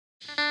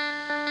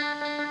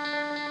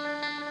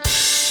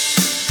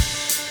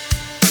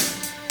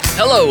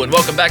Hello and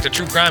welcome back to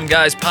True Crime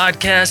Guys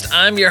Podcast.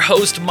 I'm your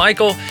host,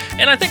 Michael,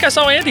 and I think I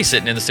saw Andy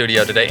sitting in the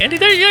studio today. Andy,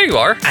 there you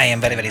are. I am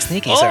very, very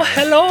sneaky, Oh, sir.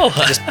 hello.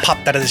 I just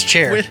popped out of this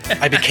chair.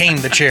 I became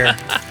the chair.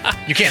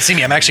 You can't see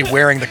me. I'm actually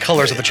wearing the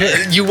colors of the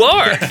chair. You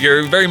are.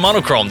 You're very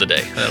monochrome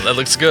today. That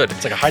looks good.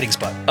 It's like a hiding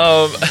spot.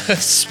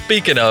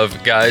 Speaking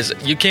of, guys,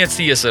 you can't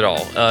see us at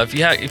all. If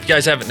you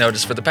guys haven't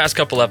noticed, for the past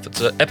couple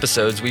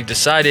episodes, we've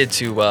decided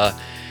to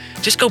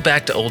just go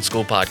back to old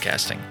school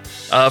podcasting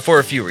for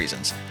a few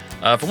reasons.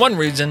 For one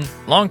reason,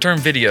 long-term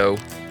video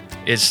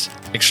is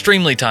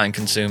extremely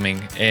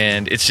time-consuming,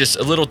 and it's just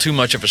a little too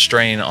much of a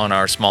strain on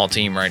our small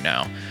team right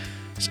now.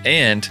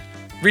 And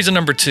reason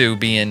number two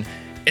being,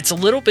 it's a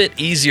little bit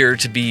easier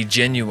to be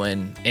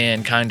genuine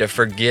and kind of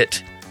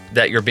forget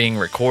that you're being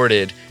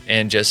recorded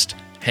and just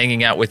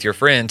hanging out with your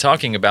friend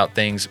talking about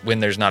things when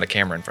there's not a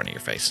camera in front of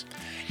your face.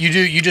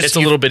 It's a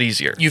little bit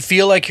easier. You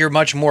feel like you're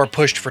much more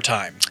pushed for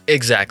time.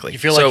 Exactly. You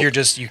feel like you're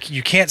just,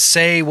 you can't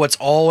say what's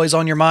always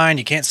on your mind.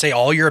 You can't say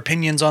all your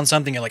opinions on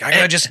something. You're like, I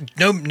gotta just,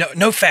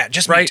 no fat,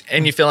 just right. meat.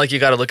 And you feel like you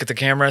got to look at the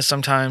camera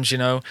sometimes, you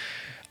know.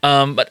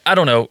 But I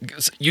don't know.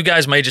 You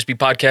guys may just be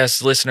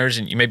podcast listeners,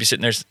 and you may be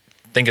sitting there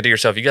thinking to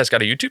yourself, you guys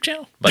got a YouTube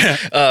channel?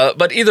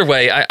 But either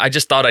way, I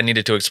just thought I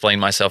needed to explain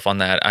myself on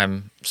that.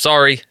 I'm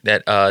sorry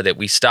that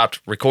we stopped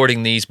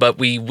recording these, but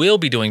we will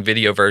be doing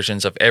video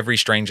versions of every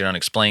strange and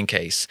unexplained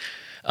case.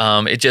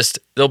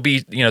 They'll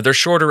be, they're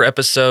shorter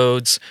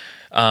episodes.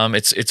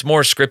 It's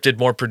more scripted,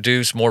 more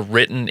produced, more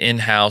written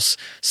in-house.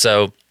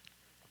 So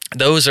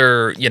those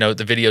are,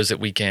 the videos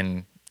that we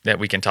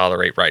can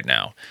tolerate right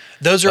now.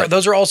 Those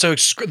are also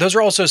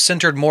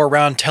centered more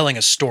around telling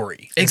a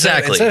story.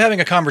 Exactly. Instead of having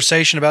a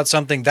conversation about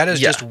something, that is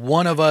just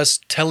one of us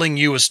telling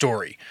you a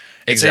story.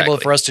 It's able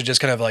for us to just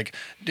kind of like,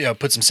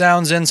 put some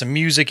sounds in, some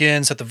music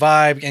in, set the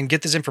vibe, and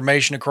get this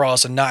information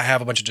across and not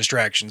have a bunch of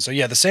distractions. So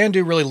yeah, the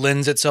Sandu really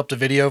lends itself to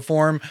video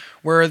form,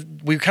 where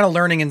we're kind of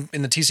learning in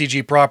the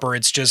TCG proper,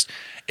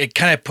 it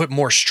kind of put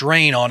more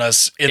strain on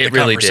us in the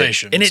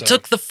conversation. Did. And it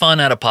took the fun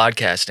out of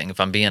podcasting, if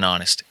I'm being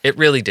honest. It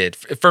really did,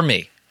 for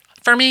me.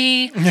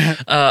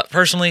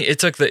 Personally, it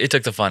took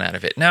the fun out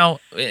of it.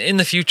 Now, in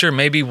the future,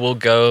 maybe we'll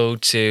go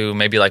to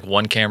maybe like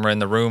one camera in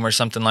the room or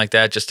something like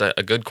that, just a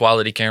good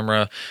quality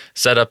camera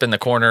set up in the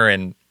corner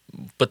and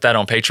put that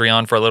on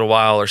Patreon for a little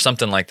while or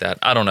something like that.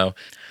 I don't know.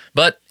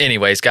 But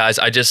anyways, guys,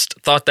 I just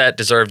thought that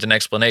deserved an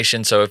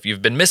explanation. So if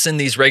you've been missing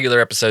these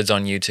regular episodes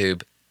on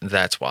YouTube,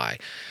 that's why.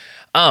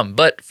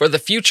 But for the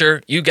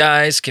future, you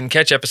guys can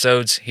catch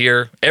episodes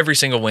here every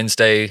single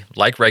Wednesday,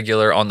 like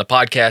regular, on the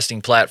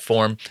podcasting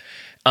platform.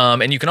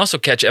 And you can also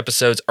catch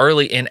episodes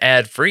early and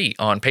ad-free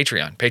on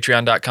Patreon,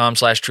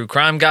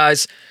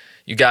 patreon.com/truecrimeguys.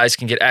 You guys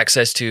can get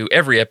access to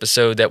every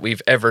episode that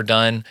we've ever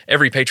done,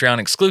 every Patreon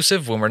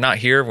exclusive when we're not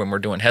here, when we're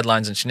doing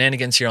headlines and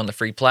shenanigans here on the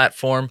free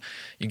platform.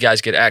 You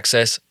guys get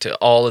access to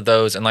all of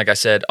those. And like I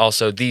said,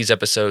 also these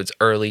episodes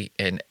early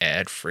and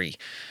ad-free.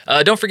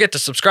 Don't forget to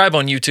subscribe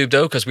on YouTube,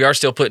 though, because we are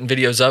still putting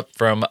videos up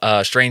from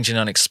Strange and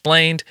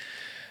Unexplained,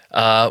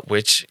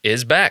 which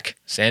is back.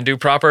 Sandu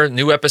proper,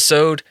 new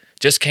episode.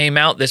 Just came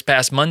out this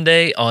past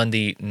Monday on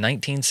the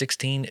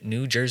 1916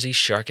 New Jersey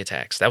shark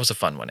attacks. That was a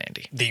fun one,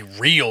 Andy. The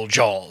real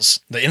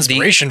Jaws. The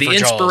inspiration for Jaws.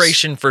 The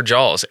inspiration for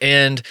Jaws.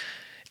 And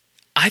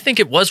I think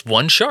it was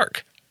one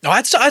shark. No,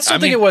 I still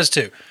think it was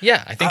too.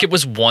 Yeah, I think it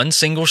was one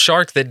single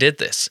shark that did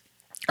this.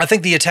 I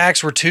think the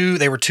attacks were too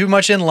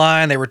much in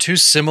line. They were too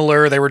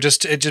similar. It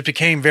just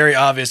became very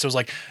obvious. It was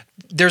like,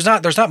 there's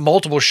not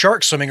multiple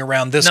sharks swimming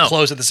around this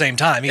close at the same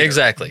time either.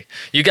 Exactly.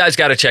 You guys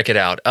got to check it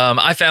out.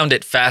 I found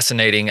it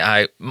fascinating.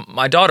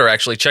 My daughter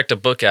actually checked a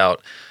book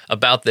out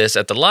about this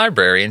at the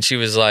library, and she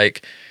was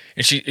like,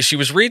 and she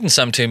was reading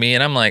some to me,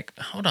 and I'm like,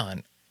 hold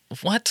on.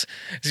 What?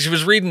 She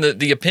was reading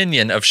the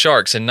opinion of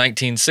sharks in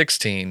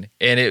 1916,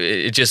 and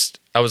it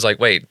just, I was like,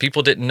 wait,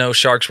 people didn't know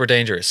sharks were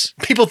dangerous.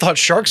 People thought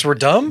sharks were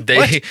dumb?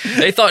 They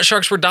thought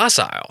sharks were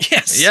docile.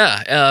 Yes.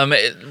 Yeah.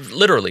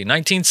 Literally,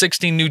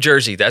 1916 New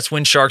Jersey, that's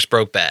when sharks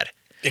broke bad.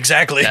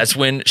 Exactly. That's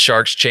when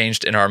sharks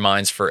changed in our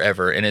minds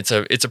forever, and it's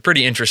a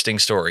pretty interesting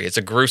story. It's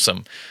a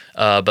gruesome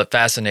but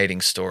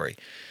fascinating story.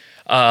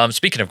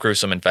 Speaking of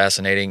gruesome and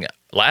fascinating,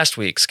 last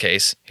week's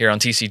case here on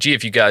TCG,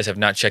 if you guys have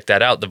not checked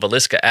that out, the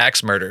Villisca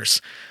Axe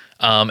murders,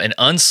 an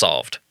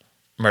unsolved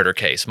murder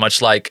case,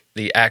 much like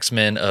the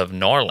Axemen of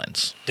New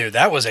Orleans. Dude,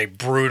 that was a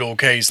brutal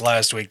case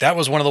last week. That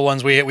was one of the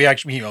ones we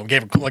actually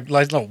gave a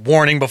little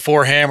warning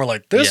beforehand. We're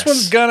like, this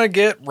one's gonna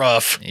get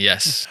rough.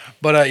 Yes.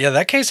 But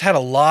that case had a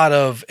lot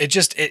of it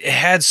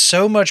had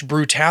so much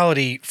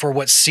brutality for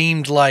what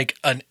seemed like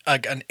an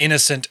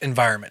innocent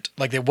environment.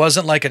 Like, it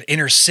wasn't like an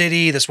inner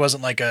city. This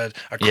wasn't like a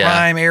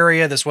crime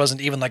area. This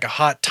wasn't even like a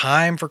hot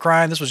time for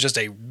crime. This was just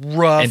a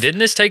rough. And didn't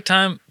this take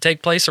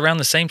place around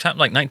the same time,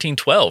 like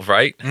 1912,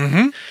 right?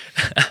 Mm-hmm.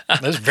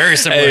 That was very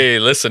similar. Hey,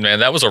 listen, man,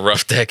 that was a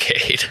rough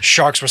decade.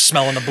 Sharks were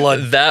smelling the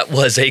blood. That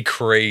was a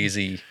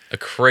crazy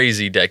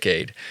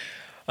decade.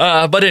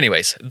 But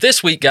anyways,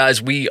 this week,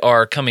 guys, we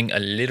are coming a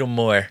little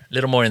more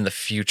in the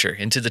future,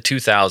 into the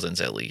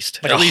 2000s at least.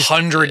 Like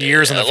 100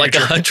 years in the future.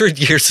 Like 100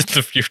 years in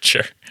the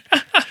future.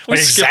 We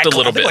skipped a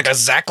little bit. Like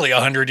exactly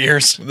 100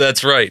 years.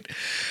 That's right.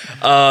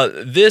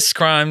 This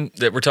crime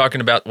that we're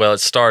talking about, well, it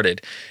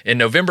started in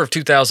November of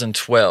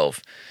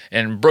 2012,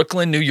 and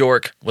Brooklyn, New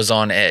York was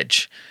on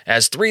edge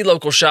as 3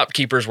 local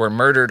shopkeepers were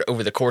murdered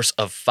over the course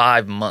of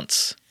 5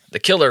 months. The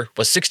killer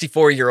was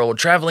 64-year-old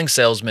traveling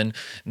salesman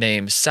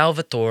named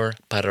Salvatore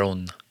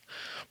Perron.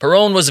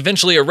 Perron was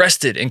eventually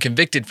arrested and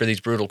convicted for these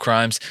brutal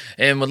crimes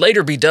and would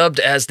later be dubbed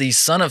as the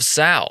Son of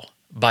Sal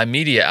by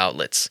media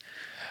outlets.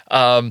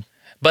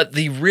 But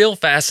the real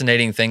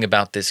fascinating thing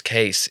about this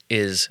case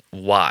is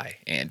why,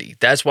 Andy.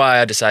 That's why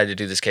I decided to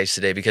do this case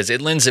today, because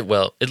it lends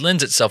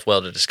itself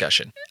well to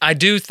discussion. I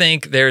do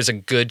think there's a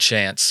good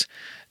chance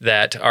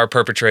that our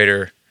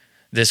perpetrator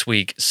this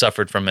week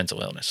suffered from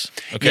mental illness.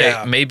 Okay,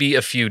 yeah. Maybe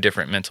a few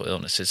different mental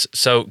illnesses.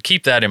 So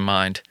keep that in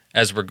mind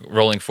as we're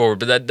rolling forward.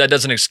 But that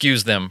doesn't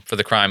excuse them for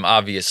the crime,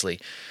 obviously.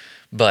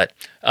 But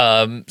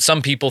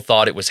some people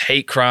thought it was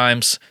hate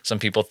crimes. Some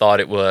people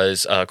thought it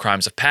was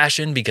crimes of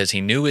passion because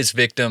he knew his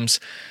victims.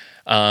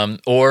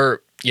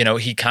 Or,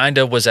 he kind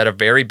of was at a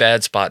very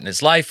bad spot in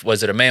his life.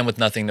 Was it a man with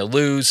nothing to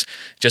lose,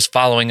 just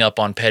following up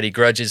on petty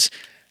grudges?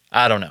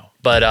 I don't know.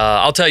 But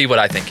I'll tell you what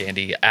I think,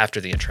 Andy,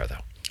 after the intro, though.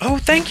 Oh,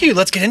 thank you.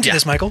 Let's get into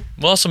this, Michael.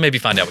 We'll also maybe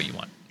find out what you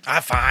want.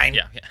 Fine.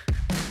 Yeah.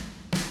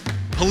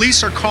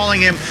 Police are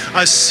calling him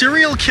a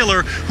serial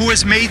killer who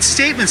has made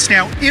statements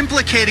now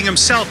implicating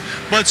himself,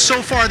 but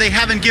so far they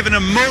haven't given a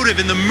motive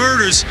in the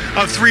murders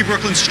of 3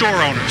 Brooklyn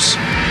store owners.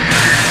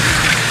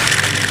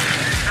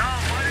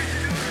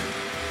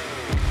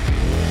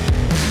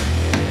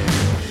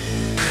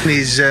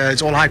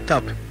 It's all hyped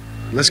up.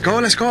 Let's go.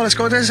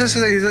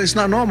 It's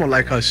not normal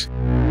like us.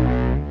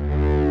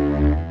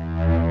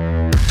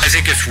 I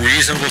think it's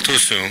reasonable to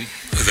assume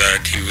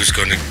that he was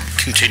going to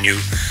continue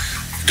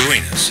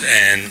doing this,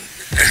 and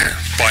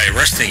by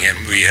arresting him,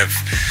 we have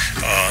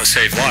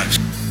saved lives.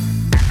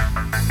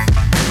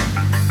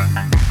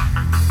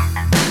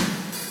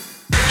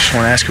 Just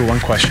want to ask you one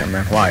question,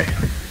 man. Why?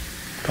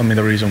 Tell me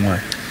the reason why.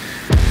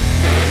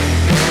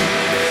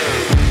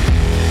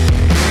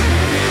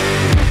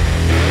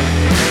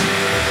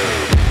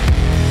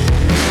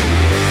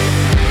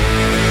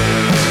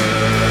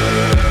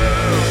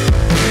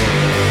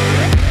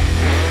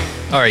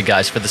 All right,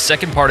 guys, for the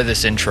second part of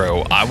this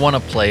intro, I want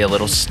to play a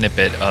little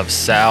snippet of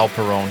Sal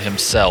Perron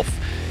himself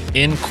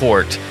in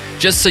court,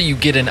 just so you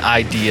get an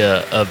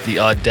idea of the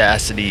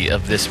audacity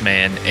of this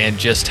man and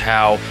just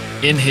how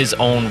in his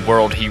own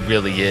world he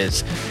really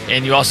is.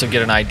 And you also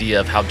get an idea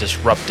of how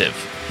disruptive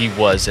he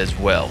was as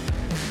well.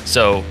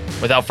 So,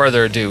 without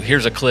further ado,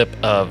 here's a clip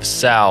of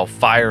Sal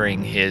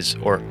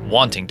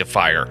wanting to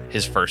fire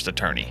his first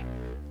attorney.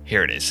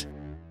 Here it is.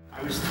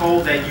 I was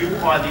told that you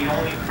are the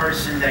only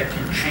person that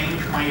can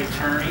change my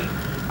attorney.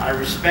 I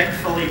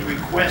respectfully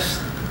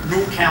request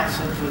new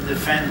counsel to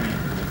defend me.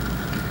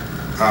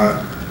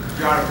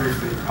 John,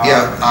 briefly.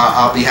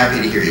 I'll be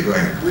happy to hear you. Go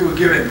ahead. We were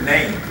given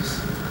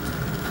names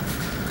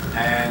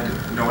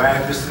and no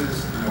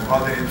addresses, no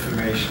other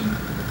information.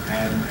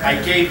 And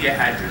I gave you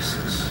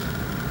addresses.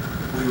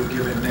 We were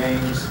given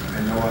names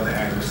and no other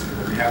addresses.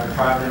 But we have a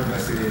private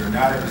investigator,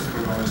 not at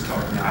Mr. Perron's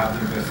talking. I'll have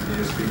the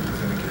investigator speak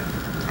with him again.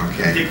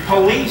 Okay. The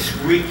police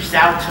reached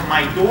out to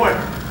my daughter.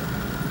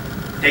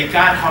 They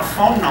got her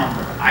phone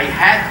number. I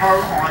had her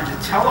on the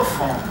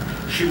telephone.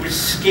 She was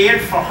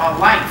scared for her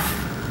life.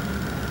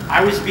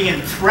 I was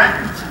being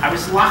threatened. I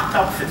was locked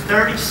up for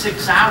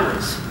 36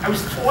 hours. I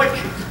was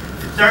tortured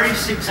for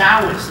 36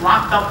 hours,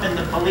 locked up in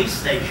the police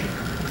station.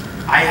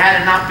 I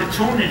had an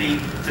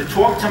opportunity to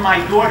talk to my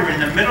daughter.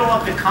 In the middle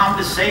of the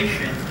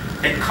conversation,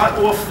 they cut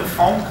off the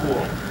phone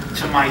call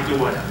to my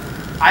daughter.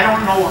 I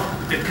don't know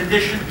the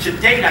condition. To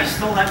date, I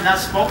still have not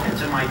spoken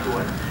to my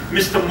daughter.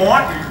 Mr.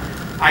 Martin,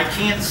 I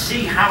can't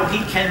see how he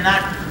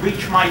cannot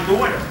reach my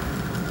daughter.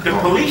 The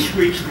police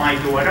reached my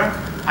daughter.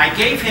 I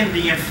gave him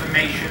the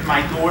information,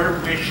 my daughter,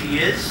 where she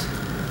is.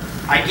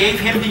 I gave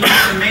him the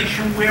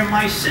information where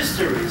my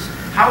sister is.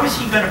 How is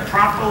he going to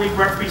properly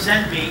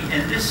represent me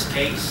in this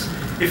case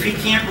if he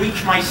can't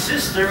reach my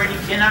sister and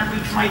he cannot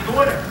reach my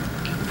daughter?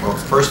 Well,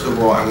 first of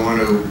all, I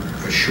want to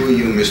assure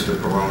you, Mr.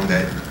 Perron,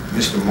 that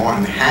Mr.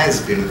 Martin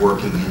has been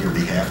working in your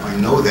behalf. I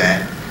know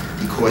that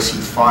because he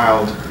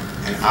filed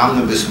an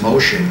omnibus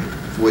motion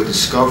for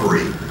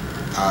discovery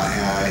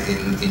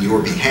in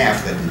your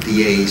behalf that the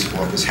DA's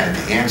office had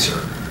to answer.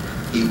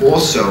 He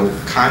also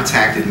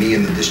contacted me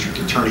and the district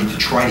attorney to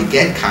try to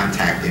get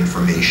contact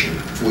information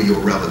for your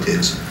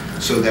relatives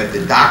so that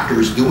the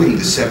doctors doing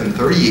the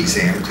 730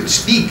 exam could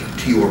speak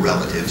to your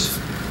relatives.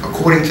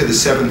 According to the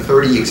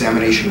 730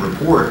 examination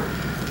report,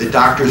 the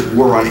doctors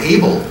were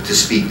unable to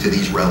speak to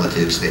these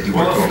relatives that you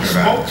were talking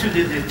about. Well, if you spoke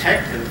to the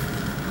detective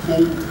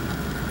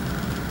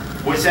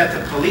who was at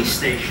the police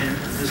station,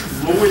 this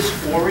Louis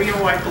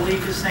Oreo, I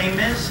believe his name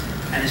is,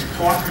 and his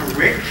partner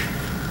Rich,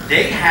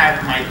 they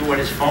have my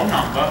daughter's phone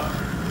number.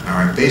 All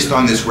right, based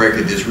on this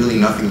record, there's really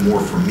nothing more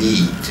for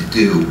me to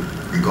do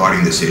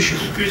regarding this issue.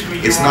 Excuse me,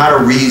 it's not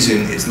a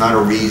reason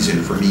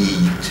for me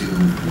to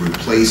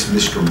replace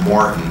Mr.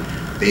 Martin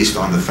based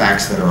on the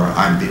facts that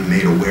I've been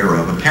made aware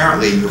of.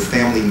 Apparently, your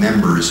family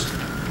members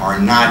are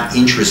not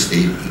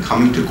interested in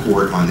coming to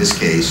court on this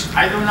case,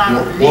 I do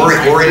not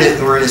or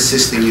in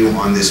assisting you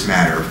on this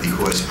matter,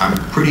 because I'm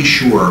pretty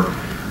sure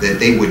that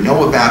they would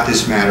know about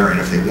this matter, and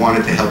if they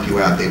wanted to help you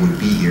out, they would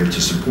be here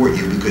to support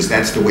you, because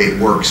that's the way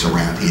it works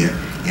around here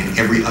in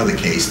every other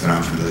case that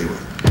I'm familiar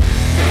with.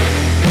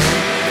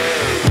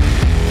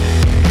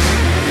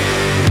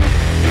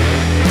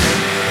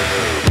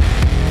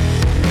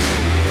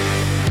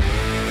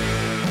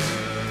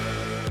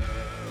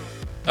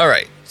 All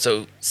right,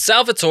 so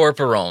Salvatore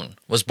Perone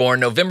was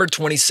born November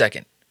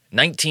 22nd,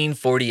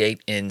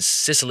 1948 in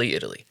Sicily,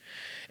 Italy,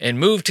 and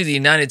moved to the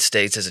United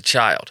States as a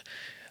child.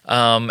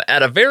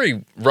 At a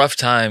very rough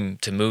time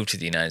to move to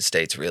the United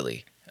States,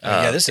 really.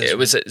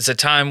 It's a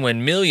time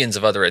when millions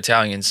of other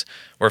Italians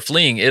were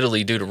fleeing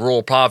Italy due to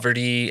rural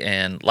poverty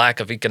and lack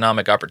of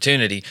economic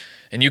opportunity.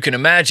 And you can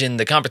imagine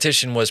the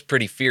competition was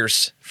pretty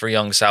fierce for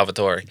young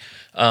Salvatore.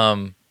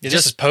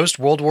 This is post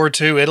World War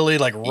II Italy,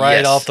 like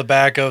right off the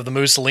back of the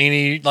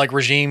Mussolini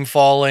regime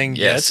falling.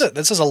 Yes. Yeah,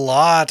 this is a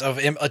lot of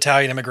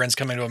Italian immigrants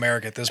coming to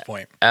America at this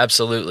point.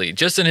 Absolutely.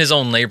 Just in his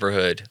own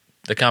neighborhood,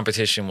 the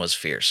competition was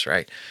fierce,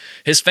 right?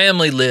 His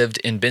family lived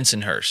in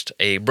Bensonhurst,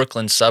 a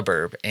Brooklyn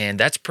suburb, and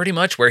that's pretty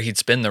much where he'd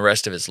spend the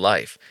rest of his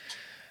life.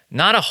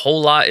 Not a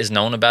whole lot is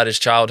known about his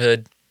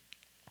childhood,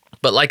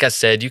 but like I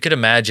said, you could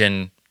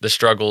imagine the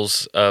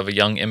struggles of a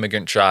young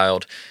immigrant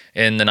child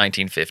in the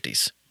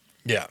 1950s.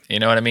 Yeah. You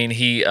know what I mean?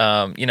 He,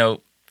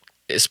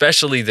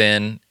 especially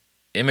then,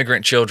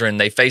 immigrant children,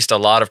 they faced a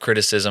lot of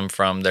criticism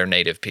from their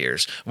native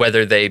peers,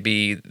 whether they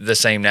be the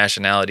same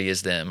nationality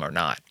as them or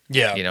not.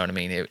 Yeah. You know what I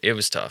mean? It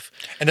was tough.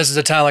 And this is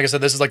a time, like I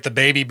said, this is like the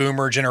baby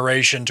boomer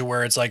generation, to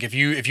where it's like if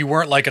you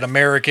weren't like an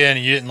American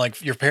and you didn't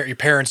like your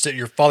parents did,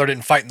 your father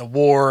didn't fight in the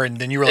war, and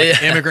then you were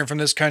like an immigrant from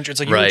this country,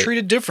 it's like you were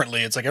treated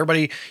differently. It's like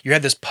everybody, you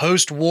had this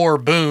post-war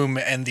boom,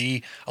 and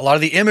a lot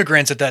of the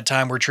immigrants at that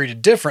time were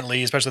treated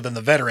differently, especially than the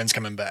veterans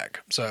coming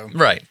back. So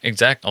right,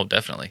 exactly. Oh,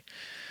 definitely.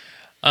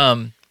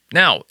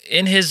 Now,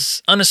 in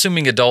his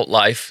unassuming adult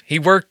life, he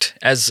worked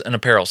as an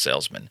apparel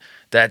salesman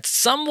that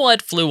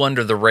somewhat flew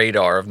under the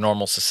radar of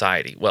normal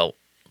society. Well,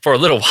 for a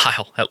little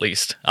while, at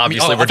least.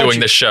 Obviously, we're doing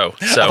this show.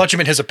 So. I thought you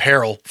meant his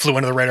apparel flew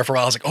under the radar for a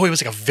while. I was like, oh, he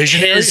was like a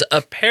visionary? His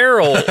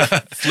apparel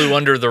flew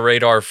under the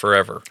radar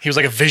forever. He was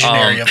like a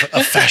visionary of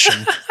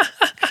fashion.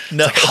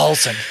 No. It's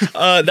like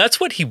Halston. That's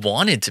what he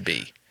wanted to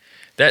be.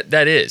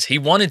 That is. He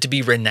wanted to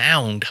be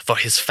renowned for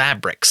his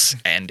fabrics,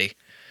 Andy.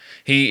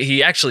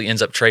 He actually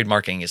ends up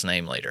trademarking his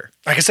name later.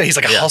 Like I said, he's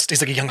like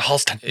he's like a young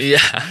Halston. Yeah.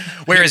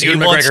 Where is Ewan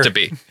McGregor? Wants to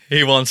be.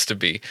 He wants to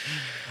be.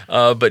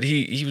 But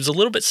he was a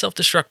little bit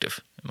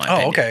self-destructive, in my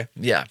opinion. Okay.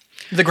 Yeah.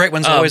 The great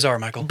ones always are,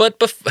 Michael.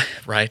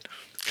 Right.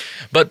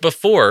 But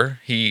before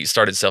he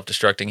started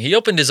self-destructing, he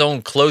opened his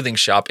own clothing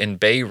shop in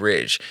Bay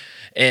Ridge,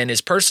 and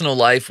his personal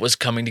life was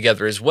coming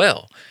together as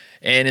well.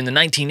 And in the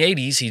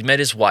 1980s, he met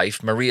his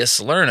wife, Maria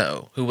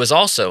Salerno, who was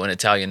also an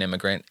Italian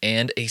immigrant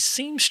and a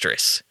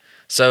seamstress.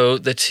 So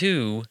the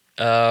two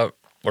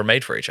were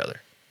made for each other.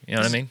 You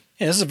know what I mean?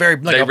 Yeah, this is a very...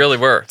 they really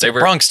were. They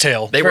were Bronx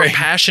Tale. They were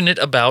passionate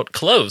about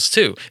clothes,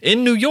 too.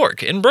 In New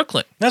York, in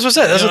Brooklyn. That's what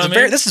I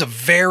said. This is a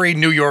very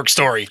New York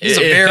story. This is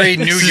a very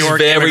New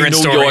York immigrant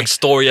story. New York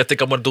story. I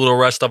think I'm going to do the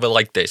rest of it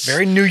like this.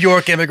 Very New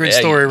York immigrant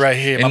story right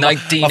here. In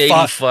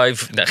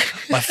 1985...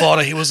 My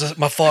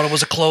father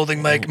was a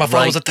clothing maker. My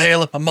father was a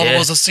tailor. My mother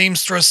was a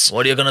seamstress.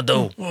 What are you going to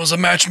do? It was a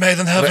match made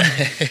in heaven.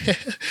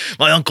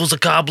 My uncle's a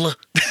cobbler.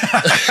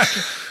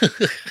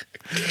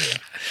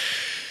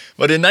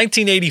 But in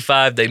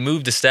 1985, they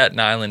moved to Staten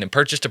Island and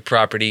purchased a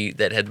property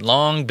that had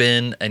long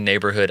been a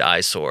neighborhood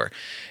eyesore,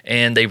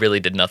 and they really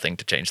did nothing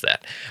to change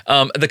that.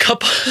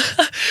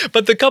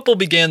 The couple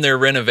began their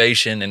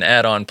renovation and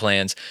add-on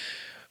plans,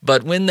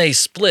 but when they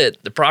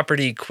split, the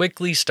property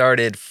quickly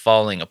started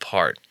falling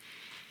apart.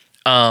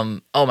 Oh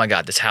my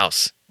God, this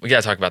house! We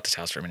gotta talk about this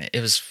house for a minute.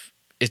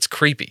 It's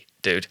creepy,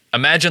 dude.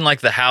 Imagine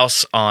like the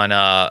house on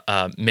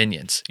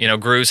Minions. You know,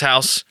 Gru's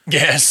house.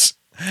 Yes.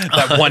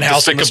 That one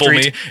house on the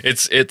street.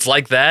 It's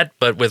like that,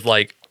 but with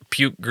like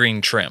puke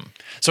green trim.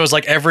 So it's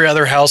like every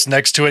other house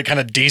next to it, kind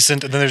of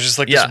decent, and then there's just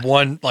like this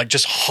one, like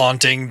just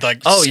haunting,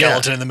 like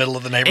skeleton in the middle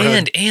of the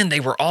neighborhood. And they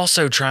were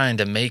also trying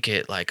to make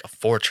it like a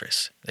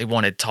fortress. They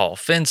wanted tall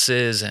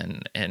fences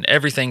and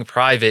everything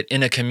private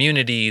in a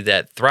community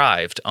that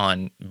thrived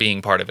on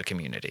being part of a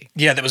community.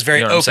 Yeah, that was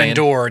very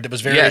open-doored. That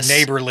was very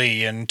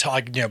neighborly and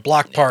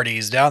block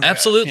parties down there.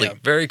 Absolutely,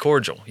 very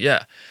cordial.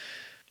 Yeah,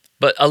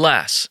 but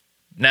alas.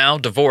 Now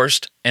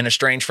divorced and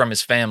estranged from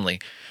his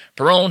family,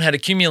 Perone had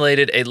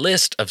accumulated a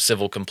list of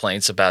civil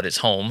complaints about his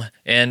home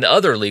and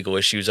other legal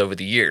issues over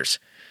the years.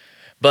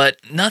 But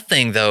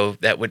nothing, though,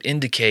 that would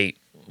indicate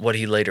what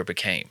he later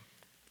became.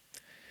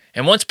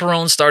 And once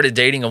Perone started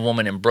dating a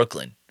woman in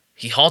Brooklyn,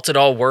 he halted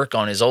all work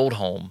on his old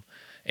home,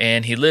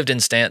 and he lived in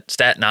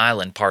Staten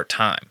Island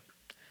part-time.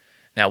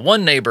 Now,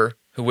 one neighbor,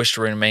 who wished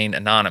to remain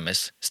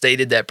anonymous,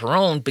 stated that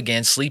Perone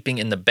began sleeping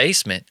in the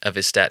basement of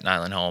his Staten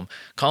Island home,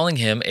 calling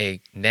him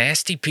a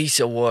nasty piece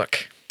of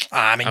work.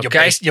 I mean,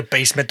 Okay? your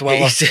basement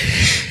dweller.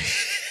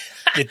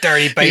 You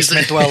dirty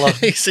basement dweller.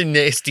 He's a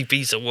nasty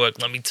piece of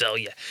work, let me tell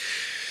you.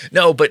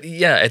 No, but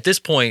yeah, at this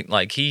point,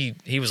 like he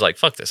was like,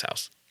 "Fuck this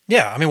house."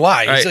 Yeah, I mean,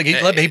 why?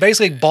 Right. He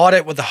basically bought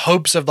it with the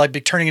hopes of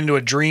like turning it into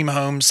a dream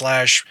home /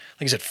 like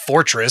you said,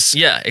 fortress.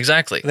 Yeah,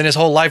 exactly. And then his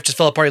whole life just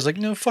fell apart. He's like,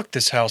 no, fuck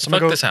this house.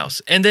 Fuck this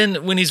house. And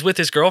then when he's with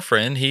his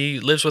girlfriend, he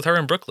lives with her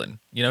in Brooklyn.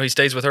 You know, he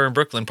stays with her in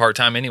Brooklyn part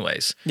time,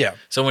 anyways. Yeah.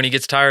 So when he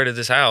gets tired of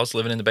this house,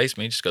 living in the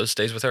basement, he just goes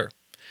stays with her.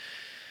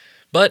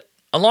 But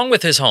along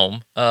with his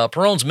home,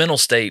 Perón's mental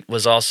state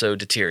was also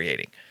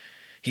deteriorating.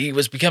 He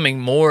was becoming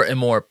more and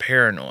more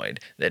paranoid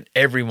that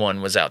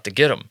everyone was out to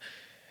get him.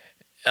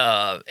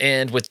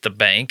 And with the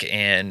bank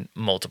and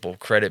multiple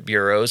credit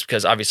bureaus,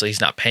 because obviously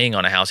he's not paying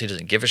on a house he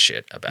doesn't give a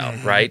shit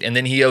about, right? And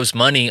then he owes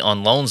money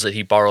on loans that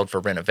he borrowed for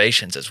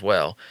renovations as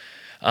well.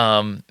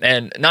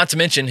 And not to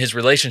mention his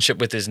relationship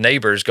with his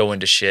neighbors going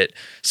to shit.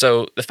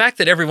 So the fact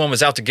that everyone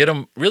was out to get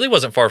him really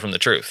wasn't far from the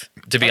truth,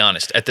 to be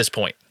honest, at this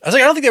point. I was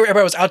like, I don't think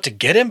everybody was out to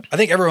get him. I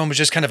think everyone was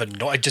just kind of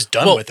annoyed, just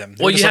done with him.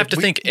 Well, you have to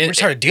think we're just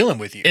tired of dealing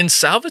with you. In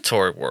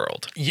Salvatore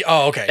world. Yeah,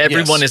 oh, okay.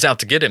 Everyone is out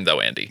to get him, though,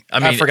 Andy. I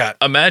mean, forgot.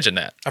 Imagine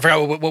that. I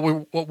forgot what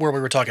we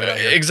were talking about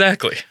here.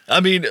 Exactly. I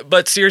mean,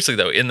 but seriously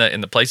though, in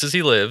the places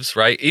he lives,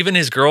 right? Even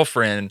his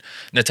girlfriend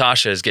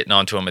Natasha is getting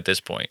onto him at this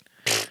point.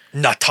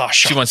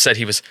 Natasha. She once said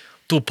he was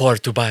too poor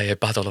to buy a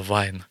bottle of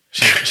wine.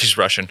 She's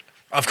Russian.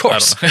 Of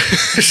course.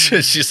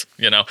 She's,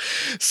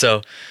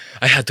 so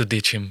I had to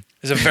ditch him.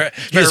 He's a very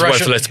He's a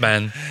Russian. worthless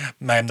man.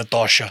 I am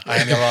Natasha. I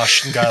am your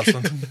Russian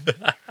girlfriend.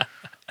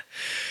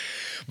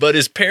 But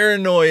his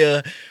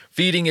paranoia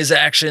feeding his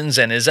actions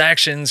and his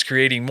actions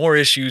creating more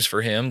issues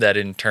for him that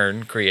in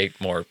turn create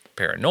more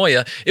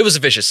paranoia. It was a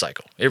vicious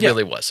cycle. It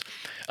really was.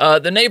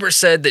 The neighbor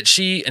said that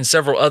she and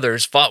several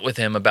others fought with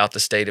him about the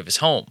state of his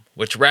home,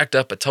 which racked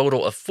up a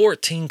total of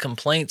 14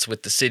 complaints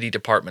with the city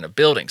Department of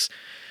Buildings.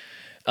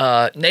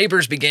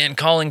 Neighbors began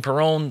calling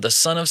Perón the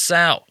son of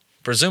Sal,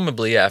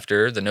 presumably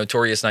after the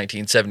notorious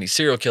 1970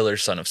 serial killer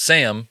Son of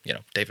Sam,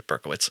 David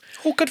Berkowitz.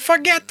 Who could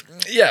forget?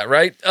 Yeah,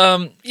 right?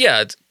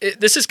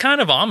 This is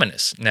kind of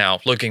ominous now,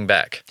 looking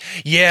back.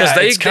 Yeah,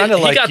 it's kind of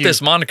like he got this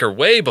moniker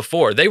way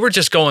before. They were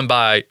just going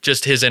by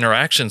just his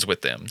interactions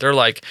with them. They're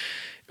like,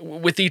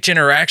 with each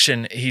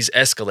interaction, he's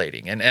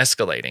escalating and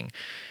escalating.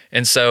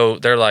 And so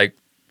they're like,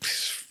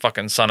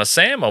 fucking Son of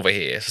Sam over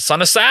here.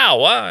 Son of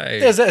Sal, why?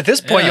 Yeah, at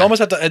this point, you almost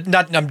have to,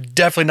 I'm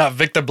definitely not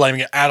victim blaming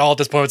it at all at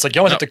this point. It's like,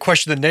 you almost have to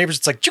question the neighbors.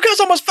 It's like, you guys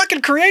almost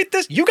fucking create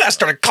this? You guys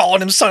started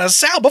calling him Son of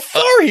Sal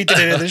before he did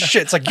any of this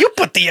shit. It's like, you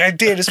put the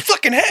idea in his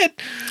fucking head.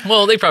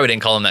 Well, they probably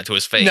didn't call him that to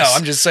his face. No,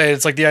 I'm just saying,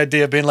 it's like the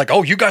idea of being like,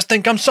 oh, you guys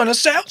think I'm Son of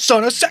Sal?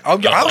 Son of Sal. Oh,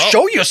 yeah, I'll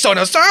show you Son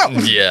of Sal.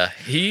 Yeah,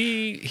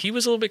 he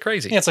was a little bit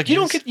crazy. Yeah, it's like,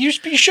 you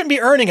shouldn't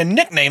be earning a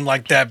nickname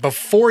like that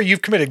before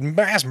you've committed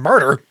mass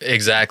murder.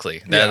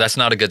 Exactly. That's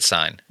not a good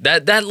sign.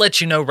 That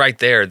lets you know right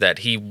there that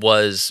he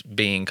was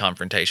being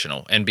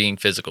confrontational and being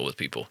physical with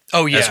people.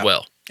 Oh yeah, as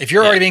well. If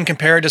you're already being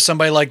compared to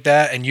somebody like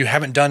that and you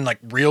haven't done like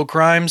real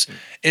crimes,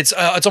 it's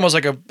almost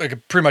like a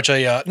pretty much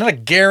a not a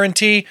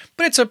guarantee,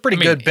 but it's a pretty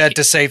good bet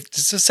to say.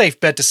 It's a safe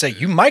bet to say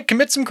you might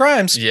commit some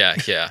crimes.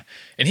 Yeah,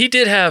 and he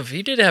did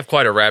have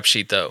quite a rap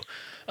sheet though.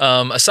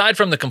 Aside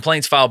from the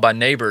complaints filed by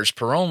neighbors,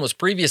 Perón was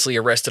previously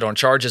arrested on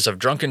charges of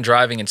drunken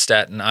driving in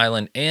Staten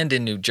Island and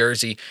in New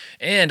Jersey,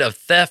 and of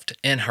theft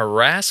and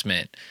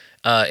harassment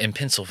in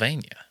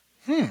Pennsylvania.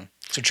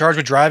 So charged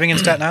with driving in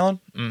Staten Island?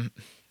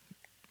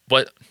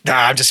 What? Nah,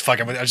 I'm just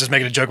fucking with it. I was just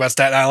making a joke about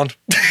Staten Island.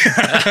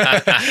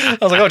 I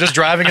was like, oh, just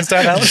driving in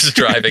Staten Island? Just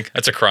driving.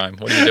 That's a crime.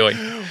 What are you doing?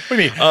 What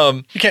do you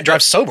mean? You can't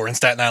drive sober in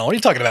Staten Island. What are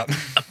you talking about?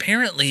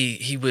 Apparently,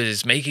 he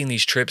was making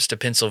these trips to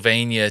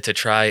Pennsylvania to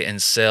try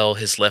and sell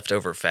his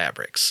leftover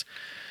fabrics.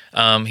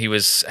 He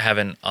was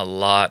having a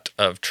lot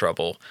of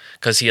trouble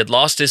because he had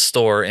lost his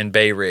store in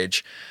Bay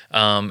Ridge.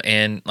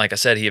 And like I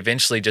said, he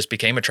eventually just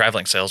became a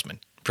traveling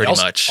salesman, pretty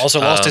much. Also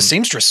lost his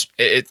seamstress.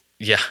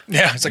 Yeah.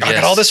 Yeah, it's like, I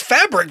got all this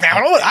fabric now.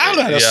 I don't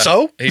know how to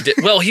sew. He did.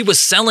 Well, he was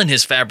selling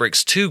his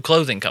fabrics to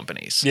clothing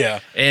companies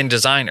and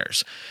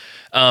designers.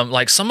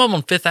 Like some of them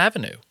on Fifth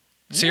Avenue.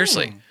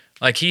 Seriously.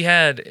 Like he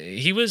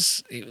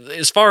was,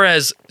 as far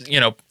as,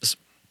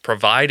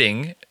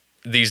 providing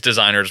these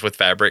designers with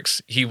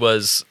fabrics, he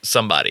was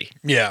somebody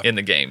in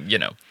the game,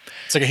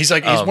 It's like he's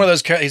one of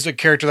those he's a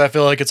character that I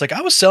feel like it's like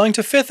I was selling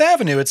to Fifth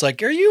Avenue. It's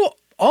like, are you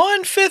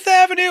on Fifth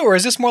Avenue or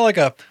is this more like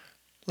a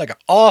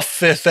off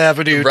Fifth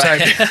Avenue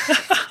type?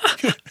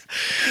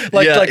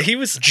 like he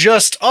was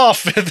just off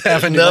Fifth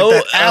Avenue,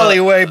 like that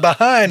alleyway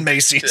behind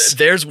Macy's.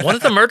 There's one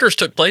of the murders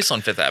took place on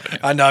Fifth Avenue.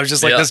 I know. I was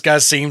just like, this guy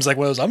seems like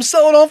one of those. I'm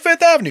selling on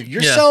Fifth Avenue.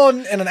 You're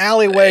selling in an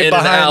alleyway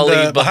behind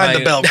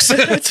the Belks.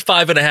 It's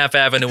 5.5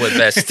 Avenue at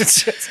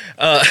best.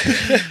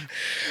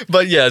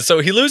 But yeah, so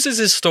he loses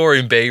his store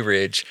in Bay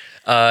Ridge.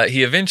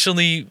 He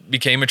eventually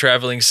became a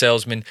traveling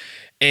salesman.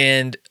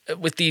 And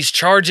with these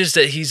charges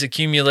that he's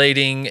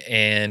accumulating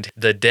and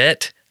the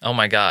debt, oh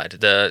my God,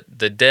 the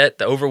debt,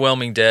 the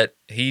overwhelming debt,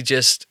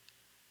 he's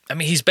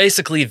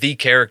basically the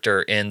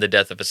character in The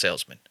Death of a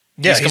Salesman.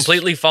 Yeah, he's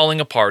completely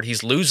falling apart.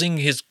 He's losing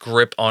his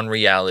grip on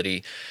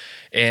reality.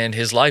 and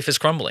his life is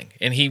crumbling.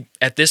 And he,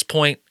 at this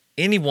point,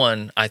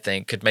 anyone, I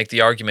think, could make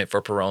the argument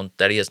for Perone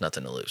that he has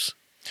nothing to lose.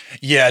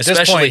 Yeah, at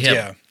especially this point, him.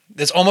 yeah.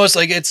 It's almost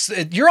like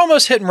you're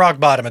almost hitting rock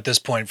bottom at this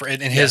point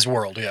in his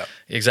world, yeah.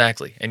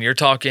 Exactly. And you're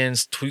talking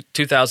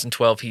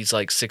 2012, he's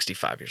like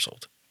 65 years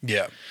old.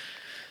 Yeah.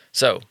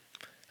 So,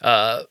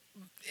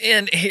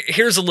 and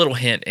here's a little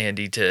hint,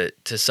 Andy, to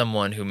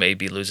someone who may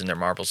be losing their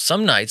marbles.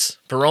 Some nights,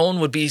 Perone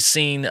would be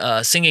seen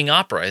singing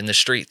opera in the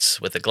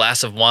streets with a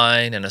glass of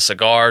wine and a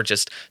cigar,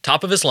 just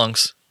top of his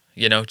lungs,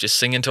 just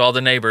singing to all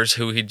the neighbors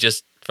who he'd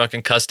just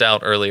fucking cussed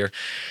out earlier.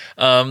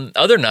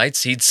 Other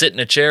nights, he'd sit in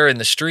a chair in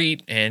the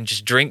street and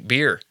just drink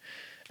beer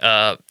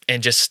and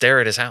just stare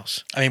at his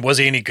house. I mean, was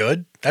he any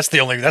good? That's the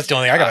only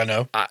thing I gotta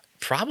know.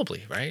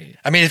 Probably, right?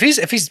 I mean, if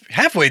he's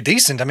halfway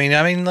decent, I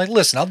mean, like,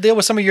 listen, I'll deal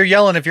with some of your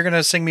yelling if you're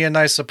gonna sing me a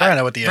nice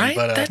soprano at the end. Right?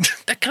 But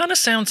that kind of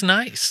sounds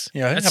nice.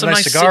 Have That's a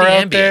nice cigar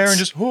out there and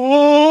just like,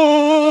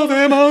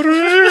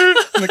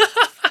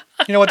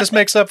 you know what? This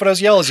makes up for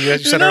those yells you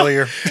said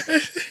earlier.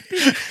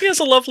 He has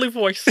a lovely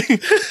voice.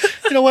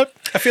 You know what?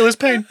 I feel his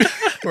pain.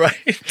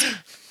 Right.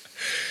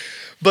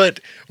 But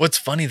what's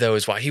funny though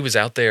is while he was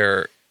out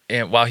there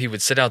and while he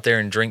would sit out there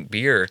and drink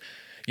beer,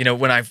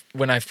 when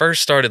I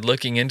first started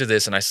looking into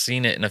this and I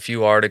seen it in a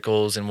few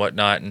articles and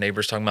whatnot and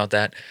neighbors talking about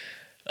that,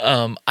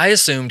 I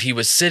assumed he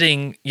was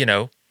sitting,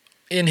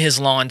 in his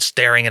lawn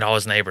staring at all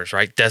his neighbors,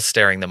 right? Death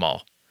staring them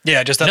all.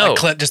 Yeah, just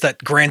that just that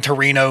Gran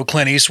Torino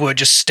Clint Eastwood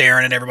just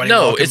staring at everybody.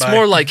 No, it's by.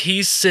 more like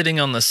he's sitting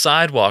on the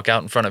sidewalk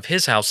out in front of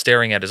his house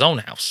staring at his own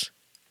house.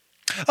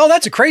 Oh,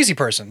 that's a crazy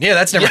person. Yeah,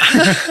 that's never.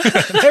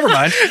 Never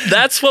mind.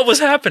 That's what was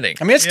happening.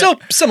 I mean, it's still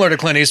similar to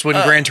Clint Eastwood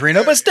and Gran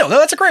Torino, but still, no,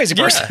 that's a crazy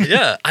person.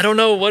 Yeah. I don't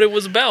know what it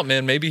was about,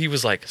 man. Maybe he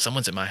was like,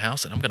 someone's at my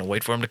house and I'm going to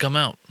wait for him to come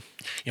out.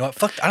 You know what?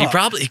 Fuck. I don't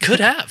know. He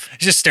could have.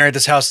 He's just staring at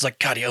this house. He's like,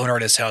 God, the owner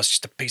of this house is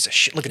just a piece of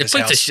shit. Look at this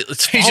house.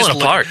 It's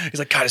falling apart. He's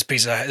like, God,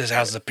 this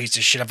house is a piece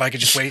of shit. If I could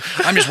just wait,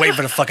 I'm just waiting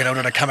for the fucking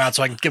owner to come out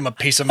so I can give him a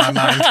piece of my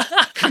mind.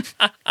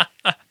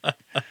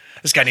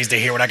 This guy needs to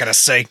hear what I gotta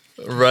say.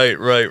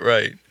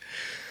 Right.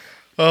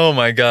 Oh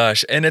my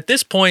gosh. And at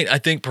this point, I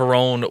think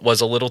Perone was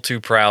a little too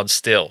proud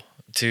still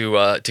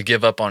to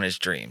give up on his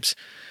dreams.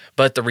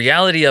 But the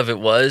reality of it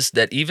was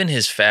that even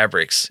his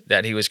fabrics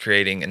that he was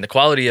creating and the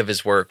quality of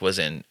his work was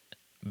in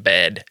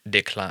bad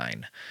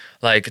decline.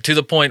 Like to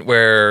the point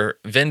where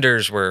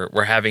vendors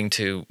were having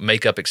to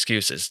make up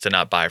excuses to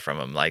not buy from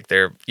him. Like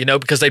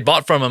because they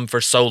bought from him for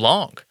so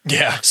long.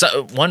 Yeah.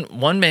 So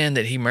one man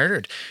that he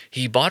murdered,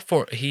 he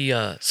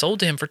sold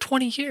to him for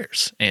 20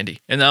 years,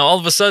 Andy. And now all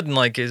of a sudden,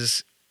 like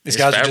his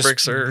guys fabrics are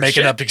just are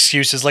making shit. up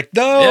excuses like,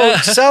 no,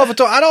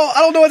 Salvatore, I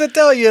don't know what to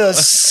tell you.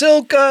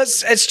 Silk,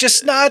 it's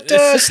just not,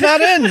 it's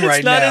not in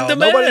right now. It's not in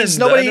demand.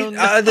 Nobody.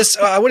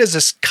 What is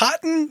this?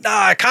 Cotton?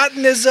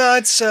 Cotton is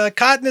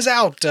cotton is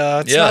out.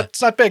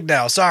 It's not big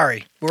now.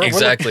 Sorry.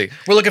 Exactly.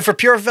 We're looking for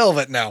pure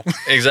velvet now.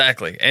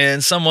 Exactly.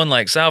 And someone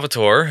like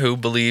Salvatore, who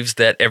believes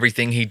that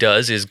everything he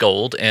does is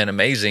gold and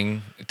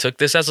amazing, took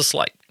this as a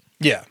slight.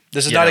 Yeah,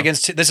 this is not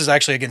against. This is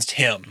actually against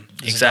him.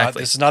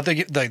 Exactly. This is not the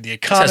economy.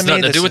 This has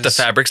nothing to do with the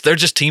fabrics. They're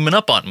just teaming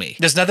up on me.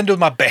 There's nothing to do with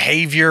my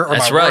behavior or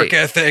my work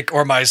ethic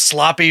or my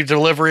sloppy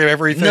delivery of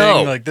everything.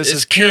 No, like this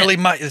is purely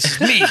this is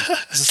me. This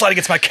is a slight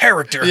against my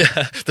character.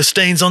 Yeah, the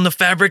stains on the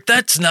fabric.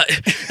 That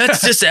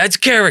just adds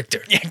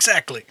character. Yeah,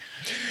 exactly.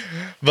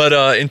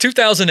 But in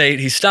 2008,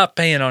 he stopped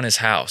paying on his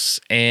house,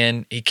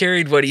 and he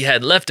carried what he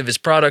had left of his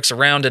products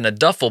around in a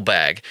duffel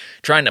bag,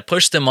 trying to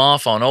push them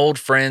off on old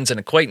friends and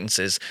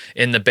acquaintances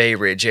in the Bay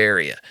Ridge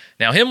area.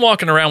 Now, him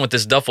walking around with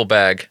this duffel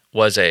bag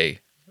was a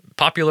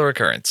popular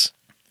occurrence.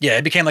 Yeah,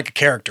 it became like a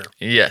character.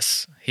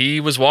 Yes. He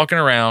was walking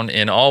around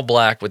in all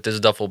black with this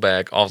duffel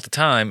bag all the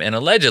time, and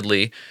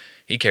allegedly,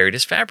 he carried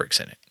his fabrics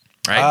in it.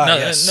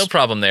 Right? No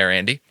problem there,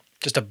 Andy.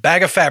 Just a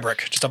bag of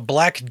fabric. Just a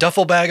black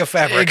duffel bag of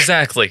fabric.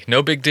 Exactly.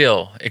 No big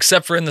deal.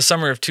 Except for in the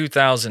summer of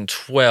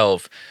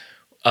 2012,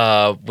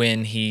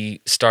 when he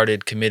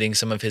started committing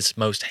some of his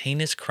most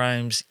heinous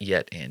crimes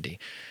yet, Andy.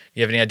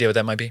 You have any idea what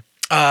that might be?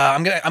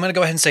 I'm gonna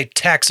go ahead and say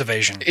tax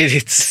evasion.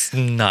 It's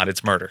not.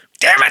 It's murder.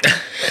 Damn it!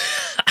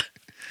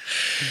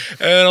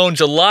 And on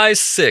July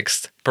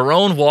 6th,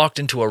 Perone walked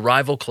into a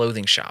rival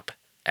clothing shop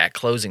at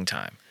closing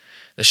time.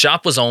 The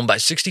shop was owned by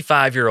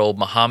 65-year-old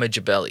Mohammed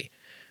Jabeli.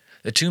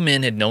 The two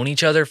men had known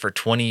each other for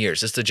 20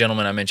 years. This is the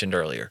gentleman I mentioned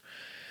earlier.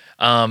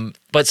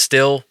 But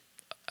still,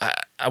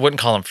 I wouldn't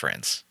call them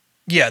friends.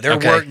 Yeah,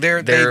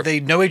 they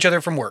know each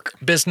other from work.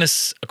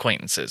 Business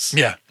acquaintances.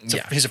 Yeah.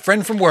 He's a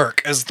friend from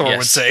work, as Thor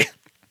would say.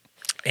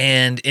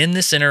 And in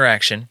this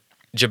interaction,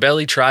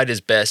 Jabeli tried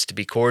his best to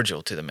be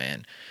cordial to the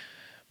man,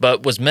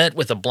 but was met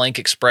with a blank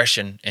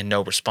expression and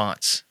no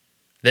response.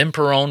 Then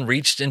Perone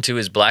reached into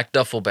his black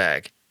duffel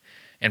bag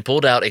and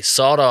pulled out a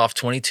sawed-off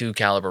 .22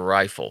 caliber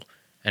rifle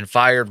and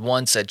fired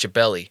once at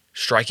Jabeli,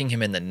 striking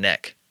him in the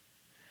neck.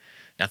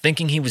 Now,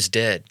 thinking he was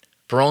dead,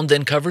 Perone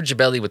then covered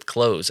Jabeli with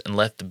clothes and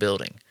left the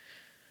building.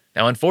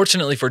 Now,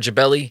 unfortunately for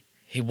Jabeli,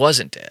 he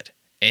wasn't dead,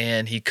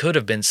 and he could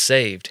have been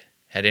saved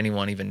had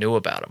anyone even knew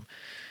about him.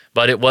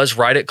 But it was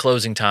right at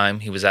closing time.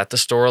 He was at the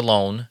store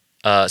alone,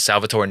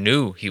 Salvatore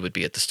knew he would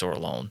be at the store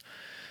alone.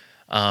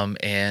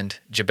 And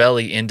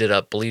Jabelli ended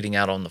up bleeding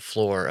out on the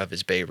floor of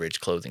his Bay Ridge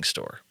clothing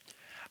store.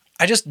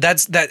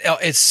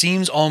 It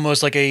seems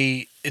almost like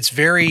it's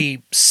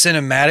very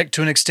cinematic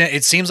to an extent.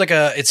 It seems like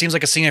a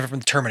scene from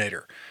the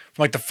Terminator.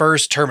 From like the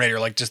first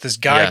Terminator, like just this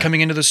guy coming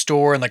into the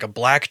store in like a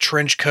black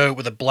trench coat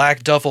with a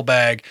black duffel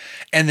bag,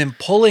 and then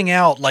pulling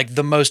out like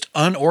the most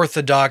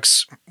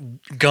unorthodox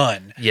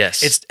gun.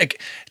 Yes, it's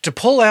to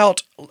pull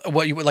out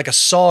what you would like a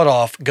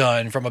sawed-off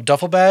gun from a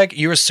duffel bag.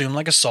 You assume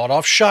like a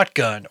sawed-off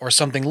shotgun or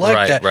something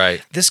like that.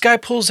 Right. This guy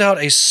pulls out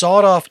a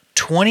sawed-off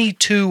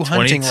 22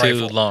 hunting rifle.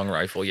 22 long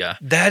rifle. Yeah,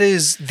 that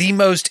is the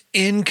most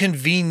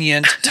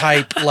inconvenient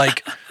type.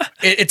 Like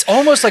it's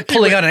almost like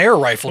pulling out an air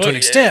rifle to an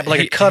extent, but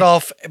like a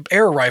cut-off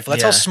air rifle.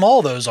 That's how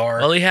small those are.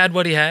 Well, he had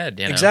what he had.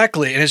 You know?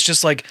 Exactly, and it's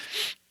just like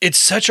it's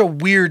such a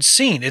weird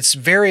scene. It's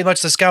very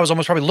much this guy was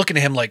almost probably looking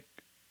at him like,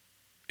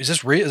 "Is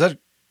this real? Is that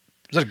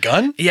a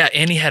gun?" Yeah,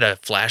 and he had a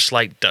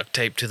flashlight duct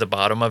tape to the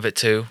bottom of it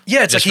too.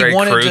 Yeah, it's just like he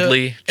wanted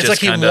crudely, to. It's like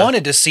he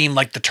wanted to seem